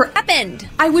wish for Upend.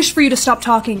 I wish for you to stop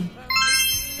talking.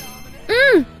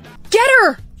 Get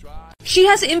her! She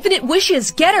has infinite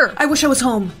wishes. Get her. I wish I was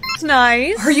home.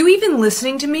 Nice. Are you even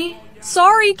listening to me?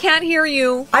 Sorry, can't hear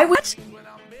you. What?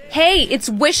 Hey, it's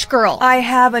Wish Girl. I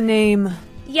have a name.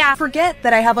 Yeah, forget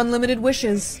that I have unlimited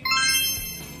wishes.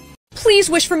 Please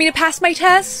wish for me to pass my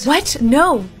test. What?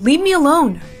 No, leave me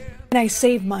alone. And I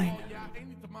saved mine.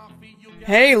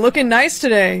 Hey, looking nice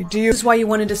today. Do you... This is why you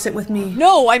wanted to sit with me.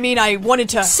 No, I mean, I wanted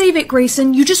to... Save it,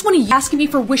 Grayson. You just want to asking me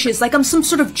for wishes like I'm some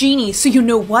sort of genie, so you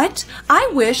know what? I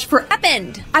wish for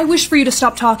Upend. I wish for you to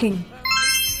stop talking.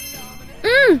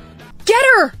 Get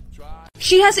her!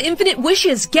 She has infinite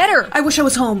wishes. Get her. I wish I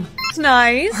was home.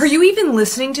 Nice. Are you even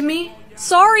listening to me?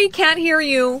 Sorry, can't hear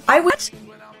you. What?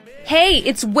 Hey,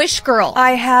 it's Wish Girl.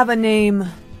 I have a name.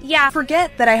 Yeah,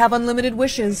 forget that I have unlimited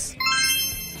wishes.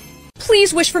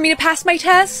 Please wish for me to pass my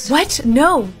test. What?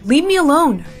 No, leave me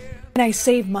alone. And I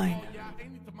saved mine.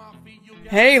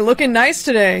 Hey, looking nice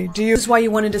today. Do you... This is why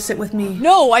you wanted to sit with me.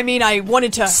 No, I mean, I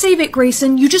wanted to... Save it,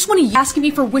 Grayson. You just want to asking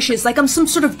me for wishes like I'm some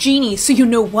sort of genie, so you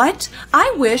know what?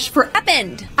 I wish for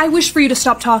Upend. I wish for you to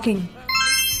stop talking.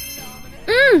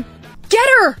 Get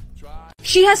her!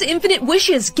 She has infinite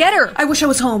wishes. Get her. I wish I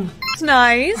was home.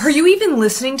 Nice. Are you even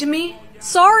listening to me?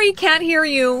 Sorry, can't hear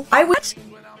you. What?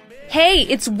 Hey,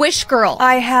 it's Wish Girl.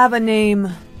 I have a name.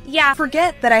 Yeah,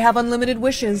 forget that I have unlimited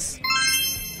wishes.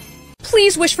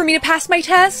 Please wish for me to pass my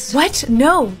test. What?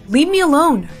 No, leave me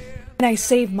alone. And I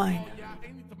saved mine.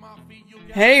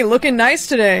 Hey, looking nice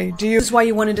today. Do you... This is why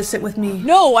you wanted to sit with me.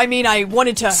 No, I mean, I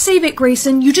wanted to... Save it,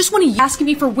 Grayson. You just want to asking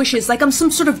me for wishes like I'm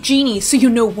some sort of genie, so you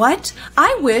know what?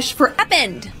 I wish for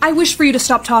Upend. I wish for you to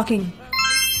stop talking.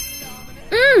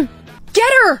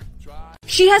 Get her!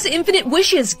 She has infinite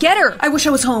wishes. Get her. I wish I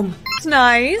was home.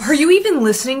 Nice. Are you even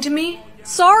listening to me?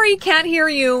 Sorry, can't hear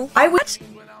you. What?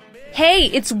 Hey,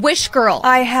 it's Wish Girl.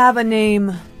 I have a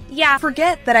name. Yeah,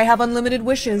 forget that I have unlimited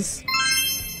wishes.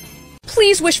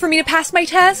 Please wish for me to pass my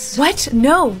test. What?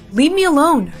 No, leave me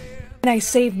alone. And I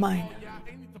saved mine.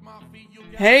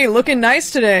 Hey, looking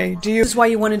nice today. Do you... This is why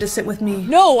you wanted to sit with me.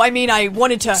 No, I mean, I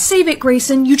wanted to... Save it,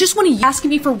 Grayson. You just want to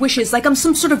asking me for wishes like I'm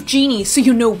some sort of genie, so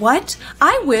you know what?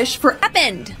 I wish for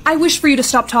Upend. I wish for you to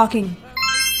stop talking.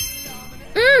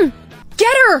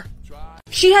 Get her!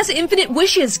 She has infinite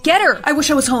wishes. Get her. I wish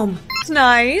I was home.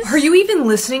 Nice. Are you even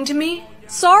listening to me?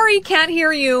 Sorry, can't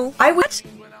hear you. What?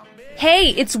 Hey,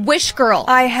 it's Wish Girl.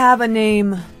 I have a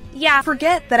name. Yeah,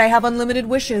 forget that I have unlimited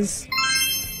wishes.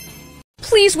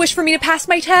 Please wish for me to pass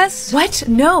my test. What?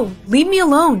 No, leave me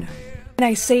alone. And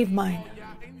I saved mine.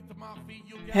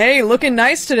 Hey, looking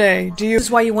nice today. Do you... This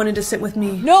is why you wanted to sit with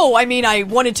me. No, I mean, I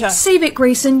wanted to... Save it,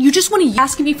 Grayson. You just want to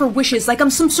asking me for wishes like I'm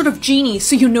some sort of genie,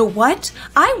 so you know what?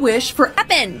 I wish for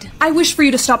Upend. I wish for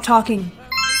you to stop talking.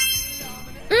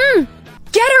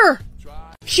 Get her!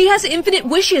 She has infinite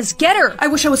wishes. Get her. I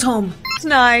wish I was home.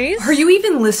 Nice. Are you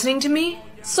even listening to me?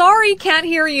 Sorry, can't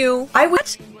hear you.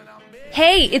 What?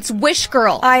 Hey, it's Wish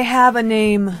Girl. I have a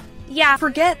name. Yeah,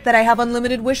 forget that I have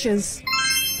unlimited wishes.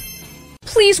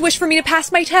 Please wish for me to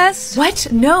pass my test. What?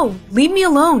 No, leave me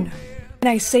alone. And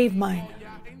I saved mine.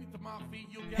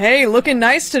 Hey, looking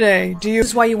nice today. Do you...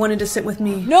 This is why you wanted to sit with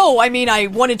me. No, I mean, I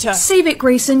wanted to... Save it,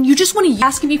 Grayson. You just want to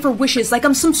asking me for wishes like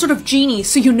I'm some sort of genie,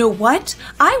 so you know what?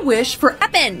 I wish for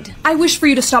Upend. I wish for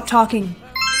you to stop talking.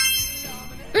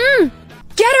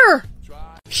 Get her!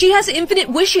 She has infinite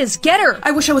wishes. Get her.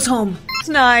 I wish I was home.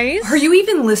 Nice. Are you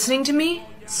even listening to me?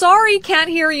 Sorry, can't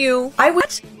hear you.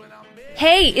 What?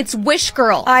 Hey, it's Wish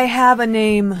Girl. I have a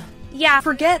name. Yeah,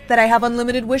 forget that I have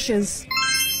unlimited wishes.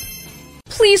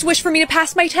 Please wish for me to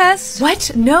pass my test.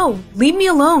 What? No, leave me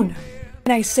alone.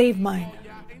 And I saved mine.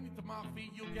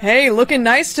 Hey, looking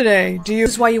nice today. Do you...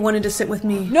 This is why you wanted to sit with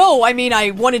me. No, I mean,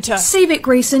 I wanted to... Save it,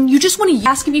 Grayson. You just want to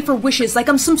asking me for wishes like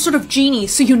I'm some sort of genie,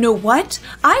 so you know what?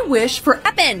 I wish for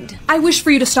Upend. I wish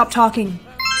for you to stop talking.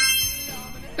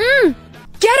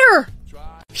 Get her!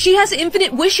 She has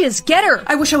infinite wishes. Get her.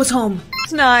 I wish I was home.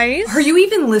 Nice. Are you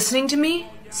even listening to me?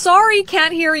 Sorry,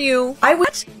 can't hear you.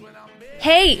 What?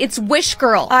 Hey, it's Wish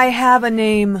Girl. I have a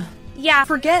name. Yeah,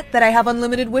 forget that I have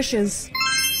unlimited wishes.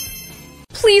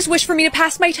 Please wish for me to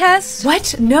pass my test.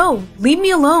 What? No, leave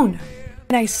me alone.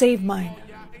 And I saved mine.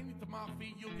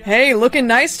 Hey, looking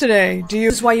nice today. Do you...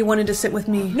 This is why you wanted to sit with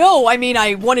me. No, I mean,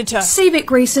 I wanted to... Save it,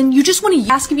 Grayson. You just want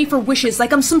to asking me for wishes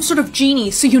like I'm some sort of genie,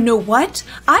 so you know what?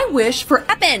 I wish for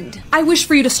end. I wish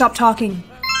for you to stop talking.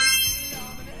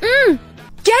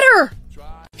 Get her!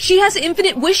 She has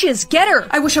infinite wishes. Get her!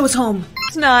 I wish I was home.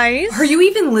 It's nice. Are you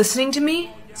even listening to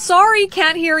me? Sorry,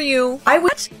 can't hear you.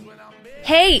 What?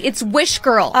 Hey, it's Wish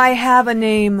Girl. I have a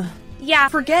name. Yeah,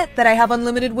 Forget that I have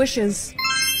unlimited wishes.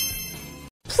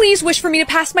 please wish for me to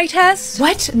pass my test.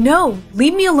 What? No,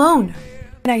 leave me alone.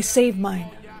 And I saved mine.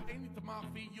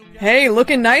 Hey,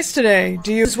 looking nice today.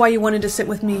 Do you... This is why you wanted to sit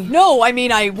with me. No, I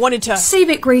mean, I wanted to... Save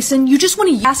it, Grayson. You just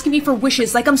want to asking me for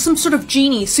wishes like I'm some sort of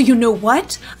genie, so you know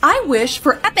what? I wish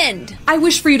for end. I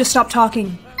wish for you to stop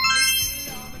talking.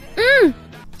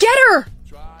 Get her!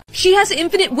 She has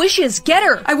infinite wishes. Get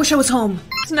her! I wish I was home.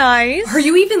 It's nice. Are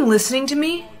you even listening to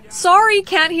me? Sorry,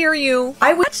 can't hear you.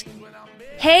 What?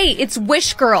 Hey, it's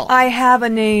Wish Girl. I have a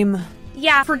name.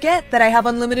 Yeah, Forget that I have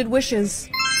unlimited wishes.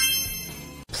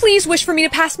 please wish for me to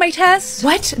pass my test.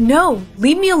 What? No,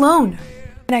 leave me alone.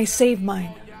 And I saved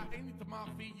mine.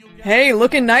 Hey,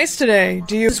 looking nice today.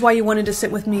 Do you... This is why you wanted to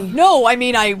sit with me. No, I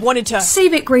mean, I wanted to...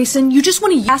 Save it, Grayson. You just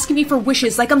want to asking me for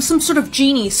wishes like I'm some sort of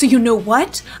genie, so you know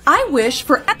what? I wish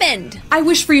for end. I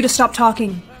wish for you to stop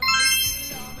talking.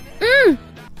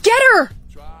 Get her!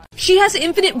 She has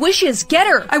infinite wishes. Get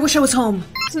her! I wish I was home.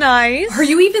 It's nice. Are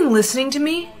you even listening to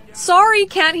me? Sorry,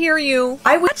 can't hear you.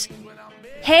 What?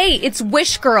 Hey, it's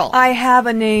Wish Girl. I have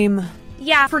a name.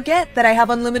 Yeah, Forget that I have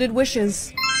unlimited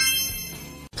wishes.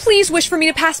 please wish for me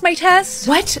to pass my test.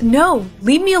 What? No,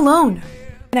 leave me alone.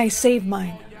 And I saved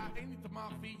mine.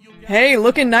 Hey,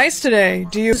 looking nice today.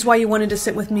 Do you... This is why you wanted to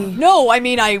sit with me. No, I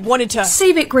mean, I wanted to...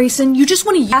 Save it, Grayson. You just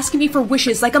want to asking me for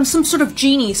wishes like I'm some sort of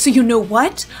genie, so you know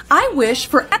what? I wish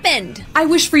for end. I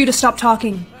wish for you to stop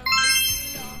talking.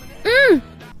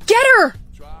 Get her!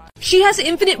 She has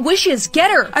infinite wishes.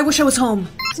 Get her! I wish I was home.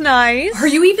 It's nice. Are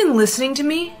you even listening to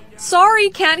me? Sorry,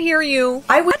 can't hear you.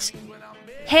 What?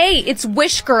 Hey, it's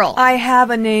Wish Girl. I have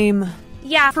a name.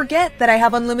 Yeah, Forget that I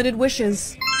have unlimited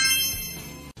wishes.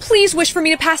 please wish for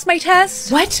me to pass my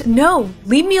test. What? No,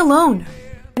 leave me alone.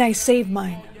 And I saved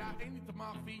mine.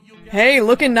 Hey,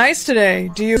 looking nice today.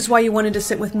 Do you... This is why you wanted to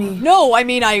sit with me. No, I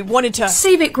mean, I wanted to...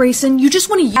 Save it, Grayson. You just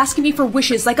want to asking me for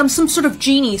wishes like I'm some sort of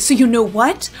genie, so you know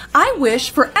what? I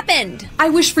wish for end. I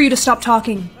wish for you to stop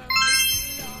talking.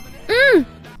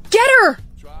 Get her!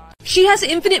 She has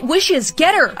infinite wishes.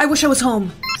 Get her! I wish I was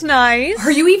home. It's nice.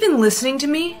 Are you even listening to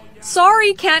me?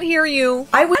 Sorry, can't hear you.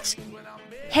 What?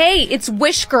 Hey, it's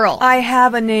Wish Girl. I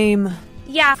have a name.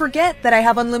 Yeah, Forget that I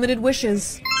have unlimited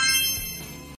wishes.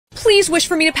 please wish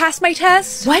for me to pass my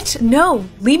test. What? No,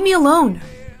 leave me alone.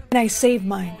 And I saved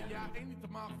mine.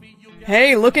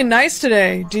 Hey, looking nice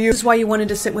today. Do you... This is why you wanted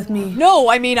to sit with me. No,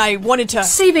 I mean, I wanted to...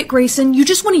 Save it, Grayson. You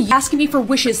just want to asking me for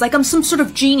wishes like I'm some sort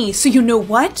of genie, so you know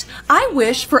what? I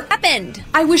wish for end.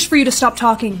 I wish for you to stop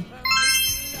talking.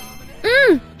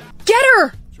 Get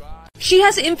her! She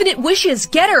has infinite wishes.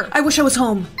 Get her! I wish I was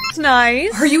home. It's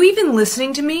nice. Are you even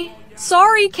listening to me?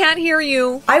 Sorry, can't hear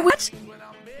you. What?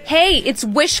 Hey, it's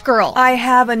Wish Girl. I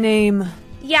have a name.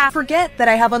 Yeah, Forget that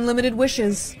I have unlimited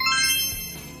wishes.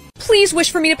 please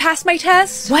wish for me to pass my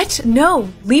test. What? No,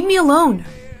 leave me alone.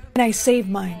 And I saved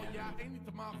mine.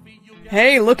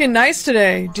 Hey, looking nice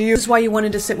today. Do you... This is why you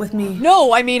wanted to sit with me.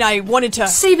 No, I mean, I wanted to...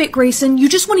 Save it, Grayson. You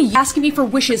just want to asking me for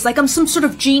wishes like I'm some sort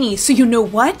of genie, so you know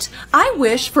what? I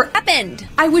wish for end.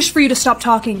 I wish for you to stop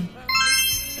talking.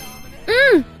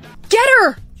 Get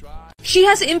her! She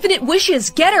has infinite wishes.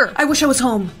 Get her! I wish I was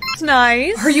home. It's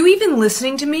nice. Are you even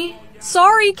listening to me?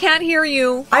 Sorry, can't hear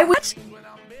you. What?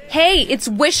 Hey, it's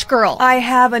Wish Girl. I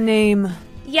have a name.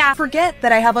 Yeah, Forget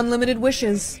that I have unlimited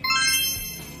wishes.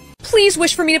 please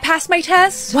wish for me to pass my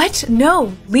test. What?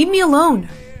 No, leave me alone.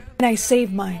 And I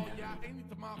saved mine.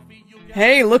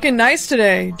 Hey, looking nice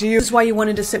today. Do you... This is why you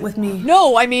wanted to sit with me.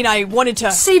 No, I mean, I wanted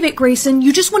to... Save it, Grayson.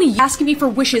 You just want to asking me for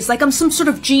wishes like I'm some sort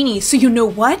of genie, so you know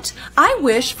what? I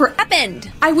wish for end.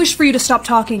 I wish for you to stop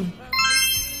talking.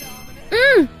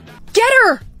 Get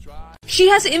her! She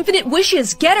has infinite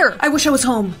wishes. Get her! I wish I was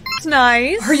home. It's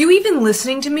nice. Are you even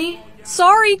listening to me?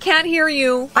 Sorry, can't hear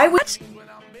you. What?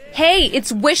 Hey,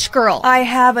 it's Wish Girl. I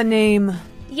have a name.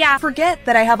 Yeah, Forget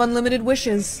that I have unlimited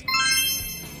wishes.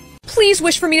 please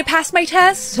wish for me to pass my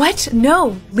test. What?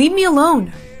 No, leave me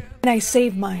alone. And I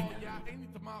saved mine.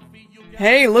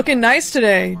 Hey, looking nice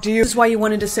today. Do you... This is why you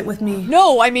wanted to sit with me.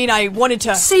 No, I mean, I wanted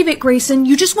to... Save it, Grayson.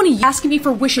 You just want to asking me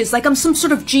for wishes like I'm some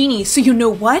sort of genie, so you know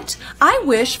what? I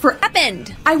wish for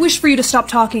end. I wish for you to stop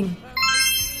talking.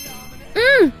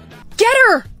 Get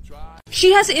her!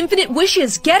 She has infinite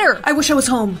wishes. Get her! I wish I was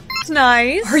home. It's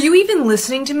nice. Are you even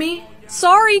listening to me?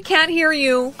 Sorry, can't hear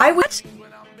you. What?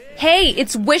 Hey,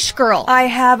 it's Wish Girl. I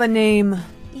have a name.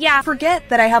 Yeah, forget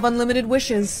that I have unlimited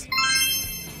wishes.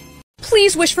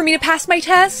 Please wish for me to pass my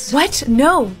test. What?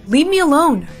 No, leave me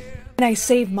alone. And I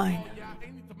saved mine.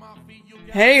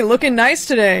 Hey, looking nice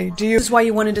today. Do you... This is why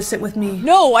you wanted to sit with me.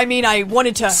 No, I mean, I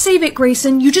wanted to... Save it,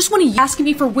 Grayson. You just want to ask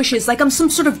me for wishes like I'm some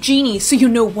sort of genie, so you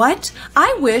know what?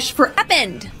 I wish for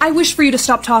Epend. I wish for you to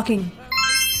stop talking.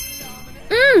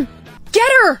 Get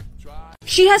her!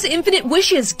 She has infinite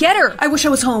wishes. Get her! I wish I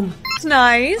was home. It's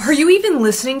nice. Are you even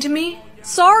listening to me?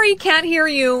 Sorry, can't hear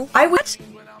you. What?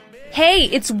 Hey,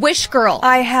 it's Wish Girl.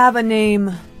 I have a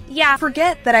name. Yeah,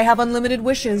 forget that I have unlimited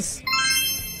wishes.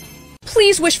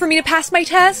 Please wish for me to pass my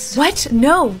test. What?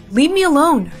 No, leave me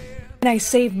alone. And I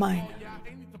saved mine.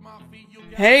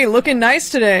 Hey, looking nice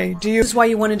today. Do you... This is why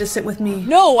you wanted to sit with me.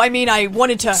 No, I mean, I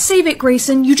wanted to... Save it,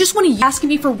 Grayson. You just want to ask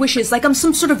me for wishes like I'm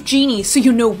some sort of genie, so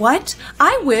you know what?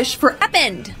 I wish for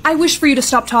Epend. I wish for you to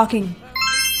stop talking.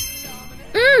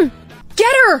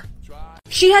 Get her!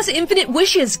 She has infinite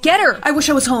wishes. Get her! I wish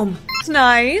I was home. It's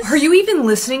nice. Are you even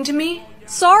listening to me?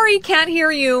 Sorry, can't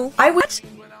hear you. What?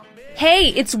 Hey,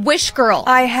 it's Wish Girl.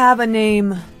 I have a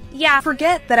name. Yeah,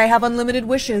 forget that I have unlimited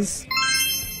wishes.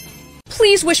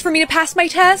 Please wish for me to pass my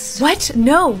test. What?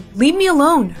 No, leave me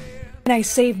alone. And I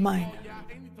saved mine.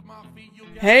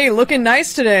 Hey, looking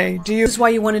nice today. Do you... This is why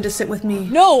you wanted to sit with me.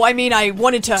 No, I mean, I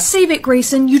wanted to... Save it,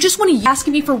 Grayson. You just want to ask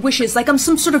me for wishes like I'm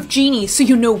some sort of genie, so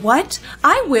you know what?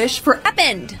 I wish for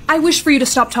Epend. I wish for you to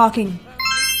stop talking.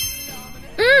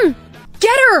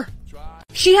 Get her!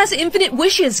 She has infinite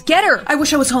wishes. Get her! I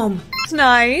wish I was home. It's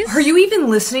nice. Are you even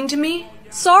listening to me?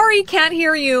 Sorry, can't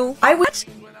hear you. What?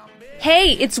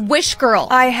 Hey, it's Wish Girl.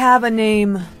 I have a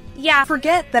name. Yeah,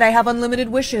 forget that I have unlimited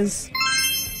wishes.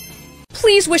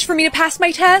 Please wish for me to pass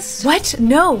my test. What?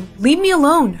 No, leave me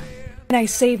alone. And I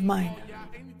saved mine.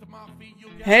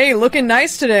 Hey, looking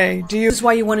nice today. Do you... This is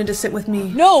why you wanted to sit with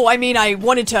me. No, I mean, I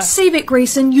wanted to... Save it,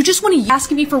 Grayson. You just want to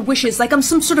ask me for wishes like I'm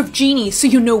some sort of genie, so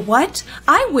you know what?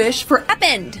 I wish for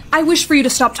Epend. I wish for you to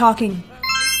stop talking.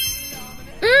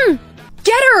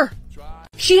 Get her!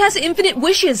 She has infinite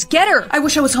wishes. Get her! I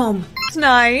wish I was home. It's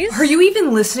nice. Are you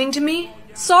even listening to me?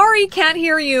 Sorry, can't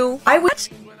hear you. What?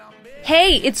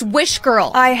 Hey, it's Wish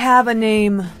Girl. I have a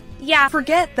name. Yeah,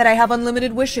 forget that I have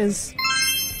unlimited wishes.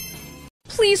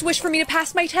 Please wish for me to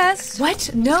pass my test.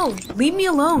 What? No, leave me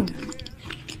alone.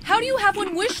 How do you have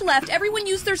one wish left? Everyone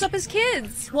used theirs up as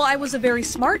kids. Well, I was a very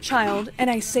smart child, and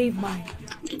I saved mine.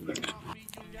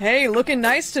 Hey, looking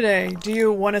nice today. Do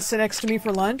you want to sit next to me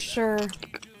for lunch? Sure.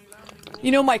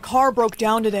 You know, my car broke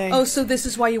down today. Oh, so this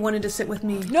is why you wanted to sit with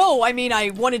me. No, I mean, I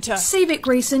wanted to... Save it,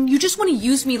 Grayson. You just want to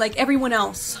use me like everyone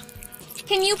else.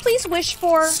 Can you please wish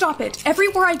for... Stop it.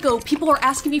 Everywhere I go, people are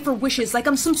asking me for wishes like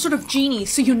I'm some sort of genie,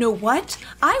 so you know what?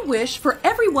 I wish for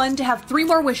everyone to have 3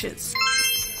 more wishes.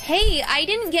 Hey, I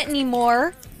didn't get any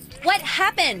more. What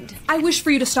happened? I wish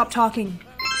for you to stop talking.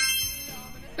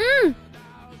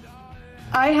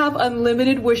 I have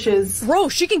unlimited wishes. Bro,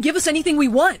 she can give us anything we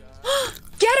want.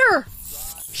 Get her!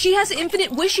 She has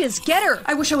infinite wishes. Get her!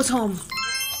 I wish I was home.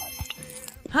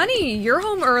 Honey, you're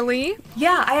home early.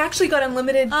 Yeah, I actually got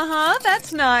unlimited... Uh-huh,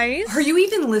 that's nice. Are you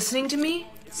even listening to me?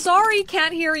 Sorry,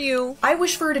 can't hear you. I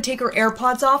wish for her to take her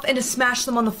AirPods off and to smash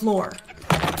them on the floor.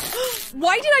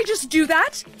 Why did I just do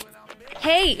that?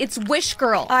 Hey, it's Wish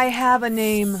Girl. I have a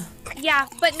name. Yeah,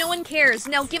 but no one cares.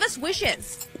 Now give us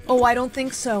wishes. Oh, I don't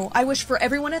think so. I wish for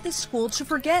everyone at this school to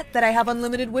forget that I have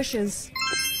unlimited wishes.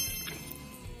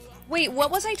 Wait,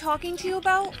 what was I talking to you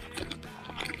about?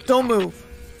 Don't move.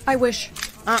 I wish.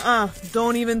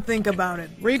 Don't even think about it.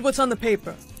 Read what's on the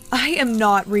paper. I am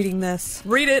not reading this.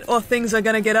 Read it or things are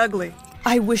gonna get ugly.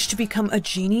 I wish to become a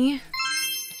genie?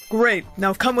 Great,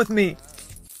 now come with me.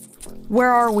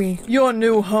 Where are we? Your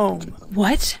new home.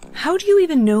 What? How do you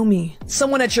even know me?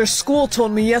 Someone at your school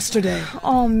told me yesterday.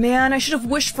 Oh man, I should have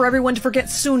wished for everyone to forget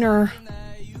sooner.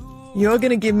 You're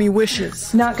gonna give me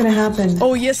wishes. Not gonna happen.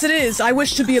 Oh, yes it is. I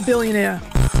wish to be a billionaire.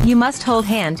 You must hold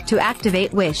hand to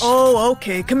activate wish. Oh,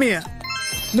 okay. Come here.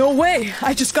 No way.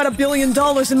 I just got $1 billion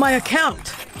in my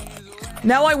account.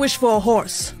 Now I wish for a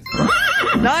horse.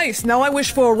 Nice. Now I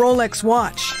wish for a Rolex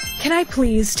watch. Can I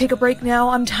please take a break now?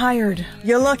 I'm tired.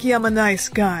 You're lucky I'm a nice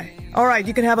guy. All right,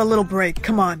 you can have a little break.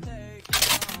 Come on.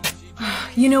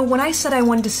 You know, when I said I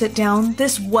wanted to sit down,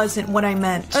 this wasn't what I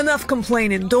meant. Enough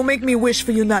complaining. Don't make me wish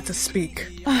for you not to speak.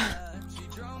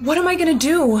 What am I gonna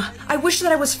do? I wish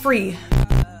that I was free.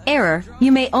 Error.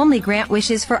 You may only grant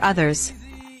wishes for others.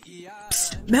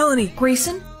 Psst, Melanie.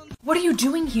 Grayson? What are you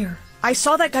doing here? I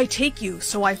saw that guy take you,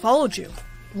 so I followed you.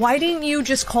 Why didn't you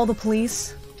just call the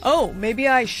police? Oh, maybe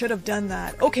I should have done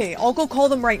that. Okay, I'll go call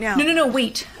them right now. No,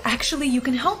 wait. Actually, you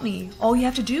can help me. All you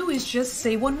have to do is just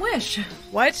say one wish.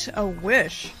 What? A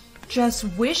wish? Just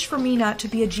wish for me not to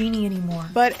be a genie anymore.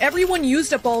 But everyone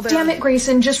used up all their— Damn it,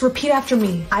 Grayson, just repeat after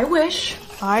me. I wish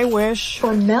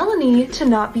for Melanie to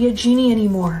not be a genie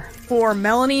anymore. For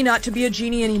Melanie not to be a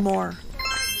genie anymore.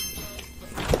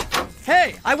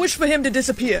 Hey, I wish for him to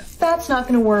disappear. That's not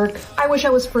gonna work. I wish I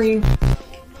was free.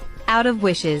 Out of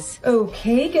wishes.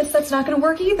 Okay, guess that's not gonna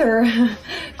work either.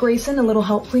 Grayson, a little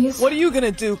help, please. What are you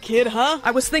gonna do, kid, huh?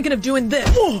 I was thinking of doing this.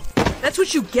 Oh, that's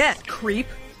what you get, creep.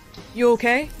 You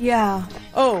okay? Yeah.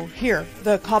 Oh, here.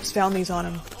 The cops found these on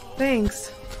him.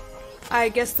 Thanks. I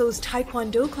guess those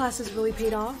Taekwondo classes really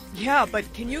paid off. Yeah,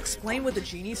 but can you explain what the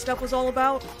genie stuff was all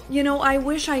about? You know, I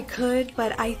wish I could,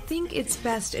 but I think it's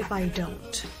best if I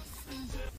don't.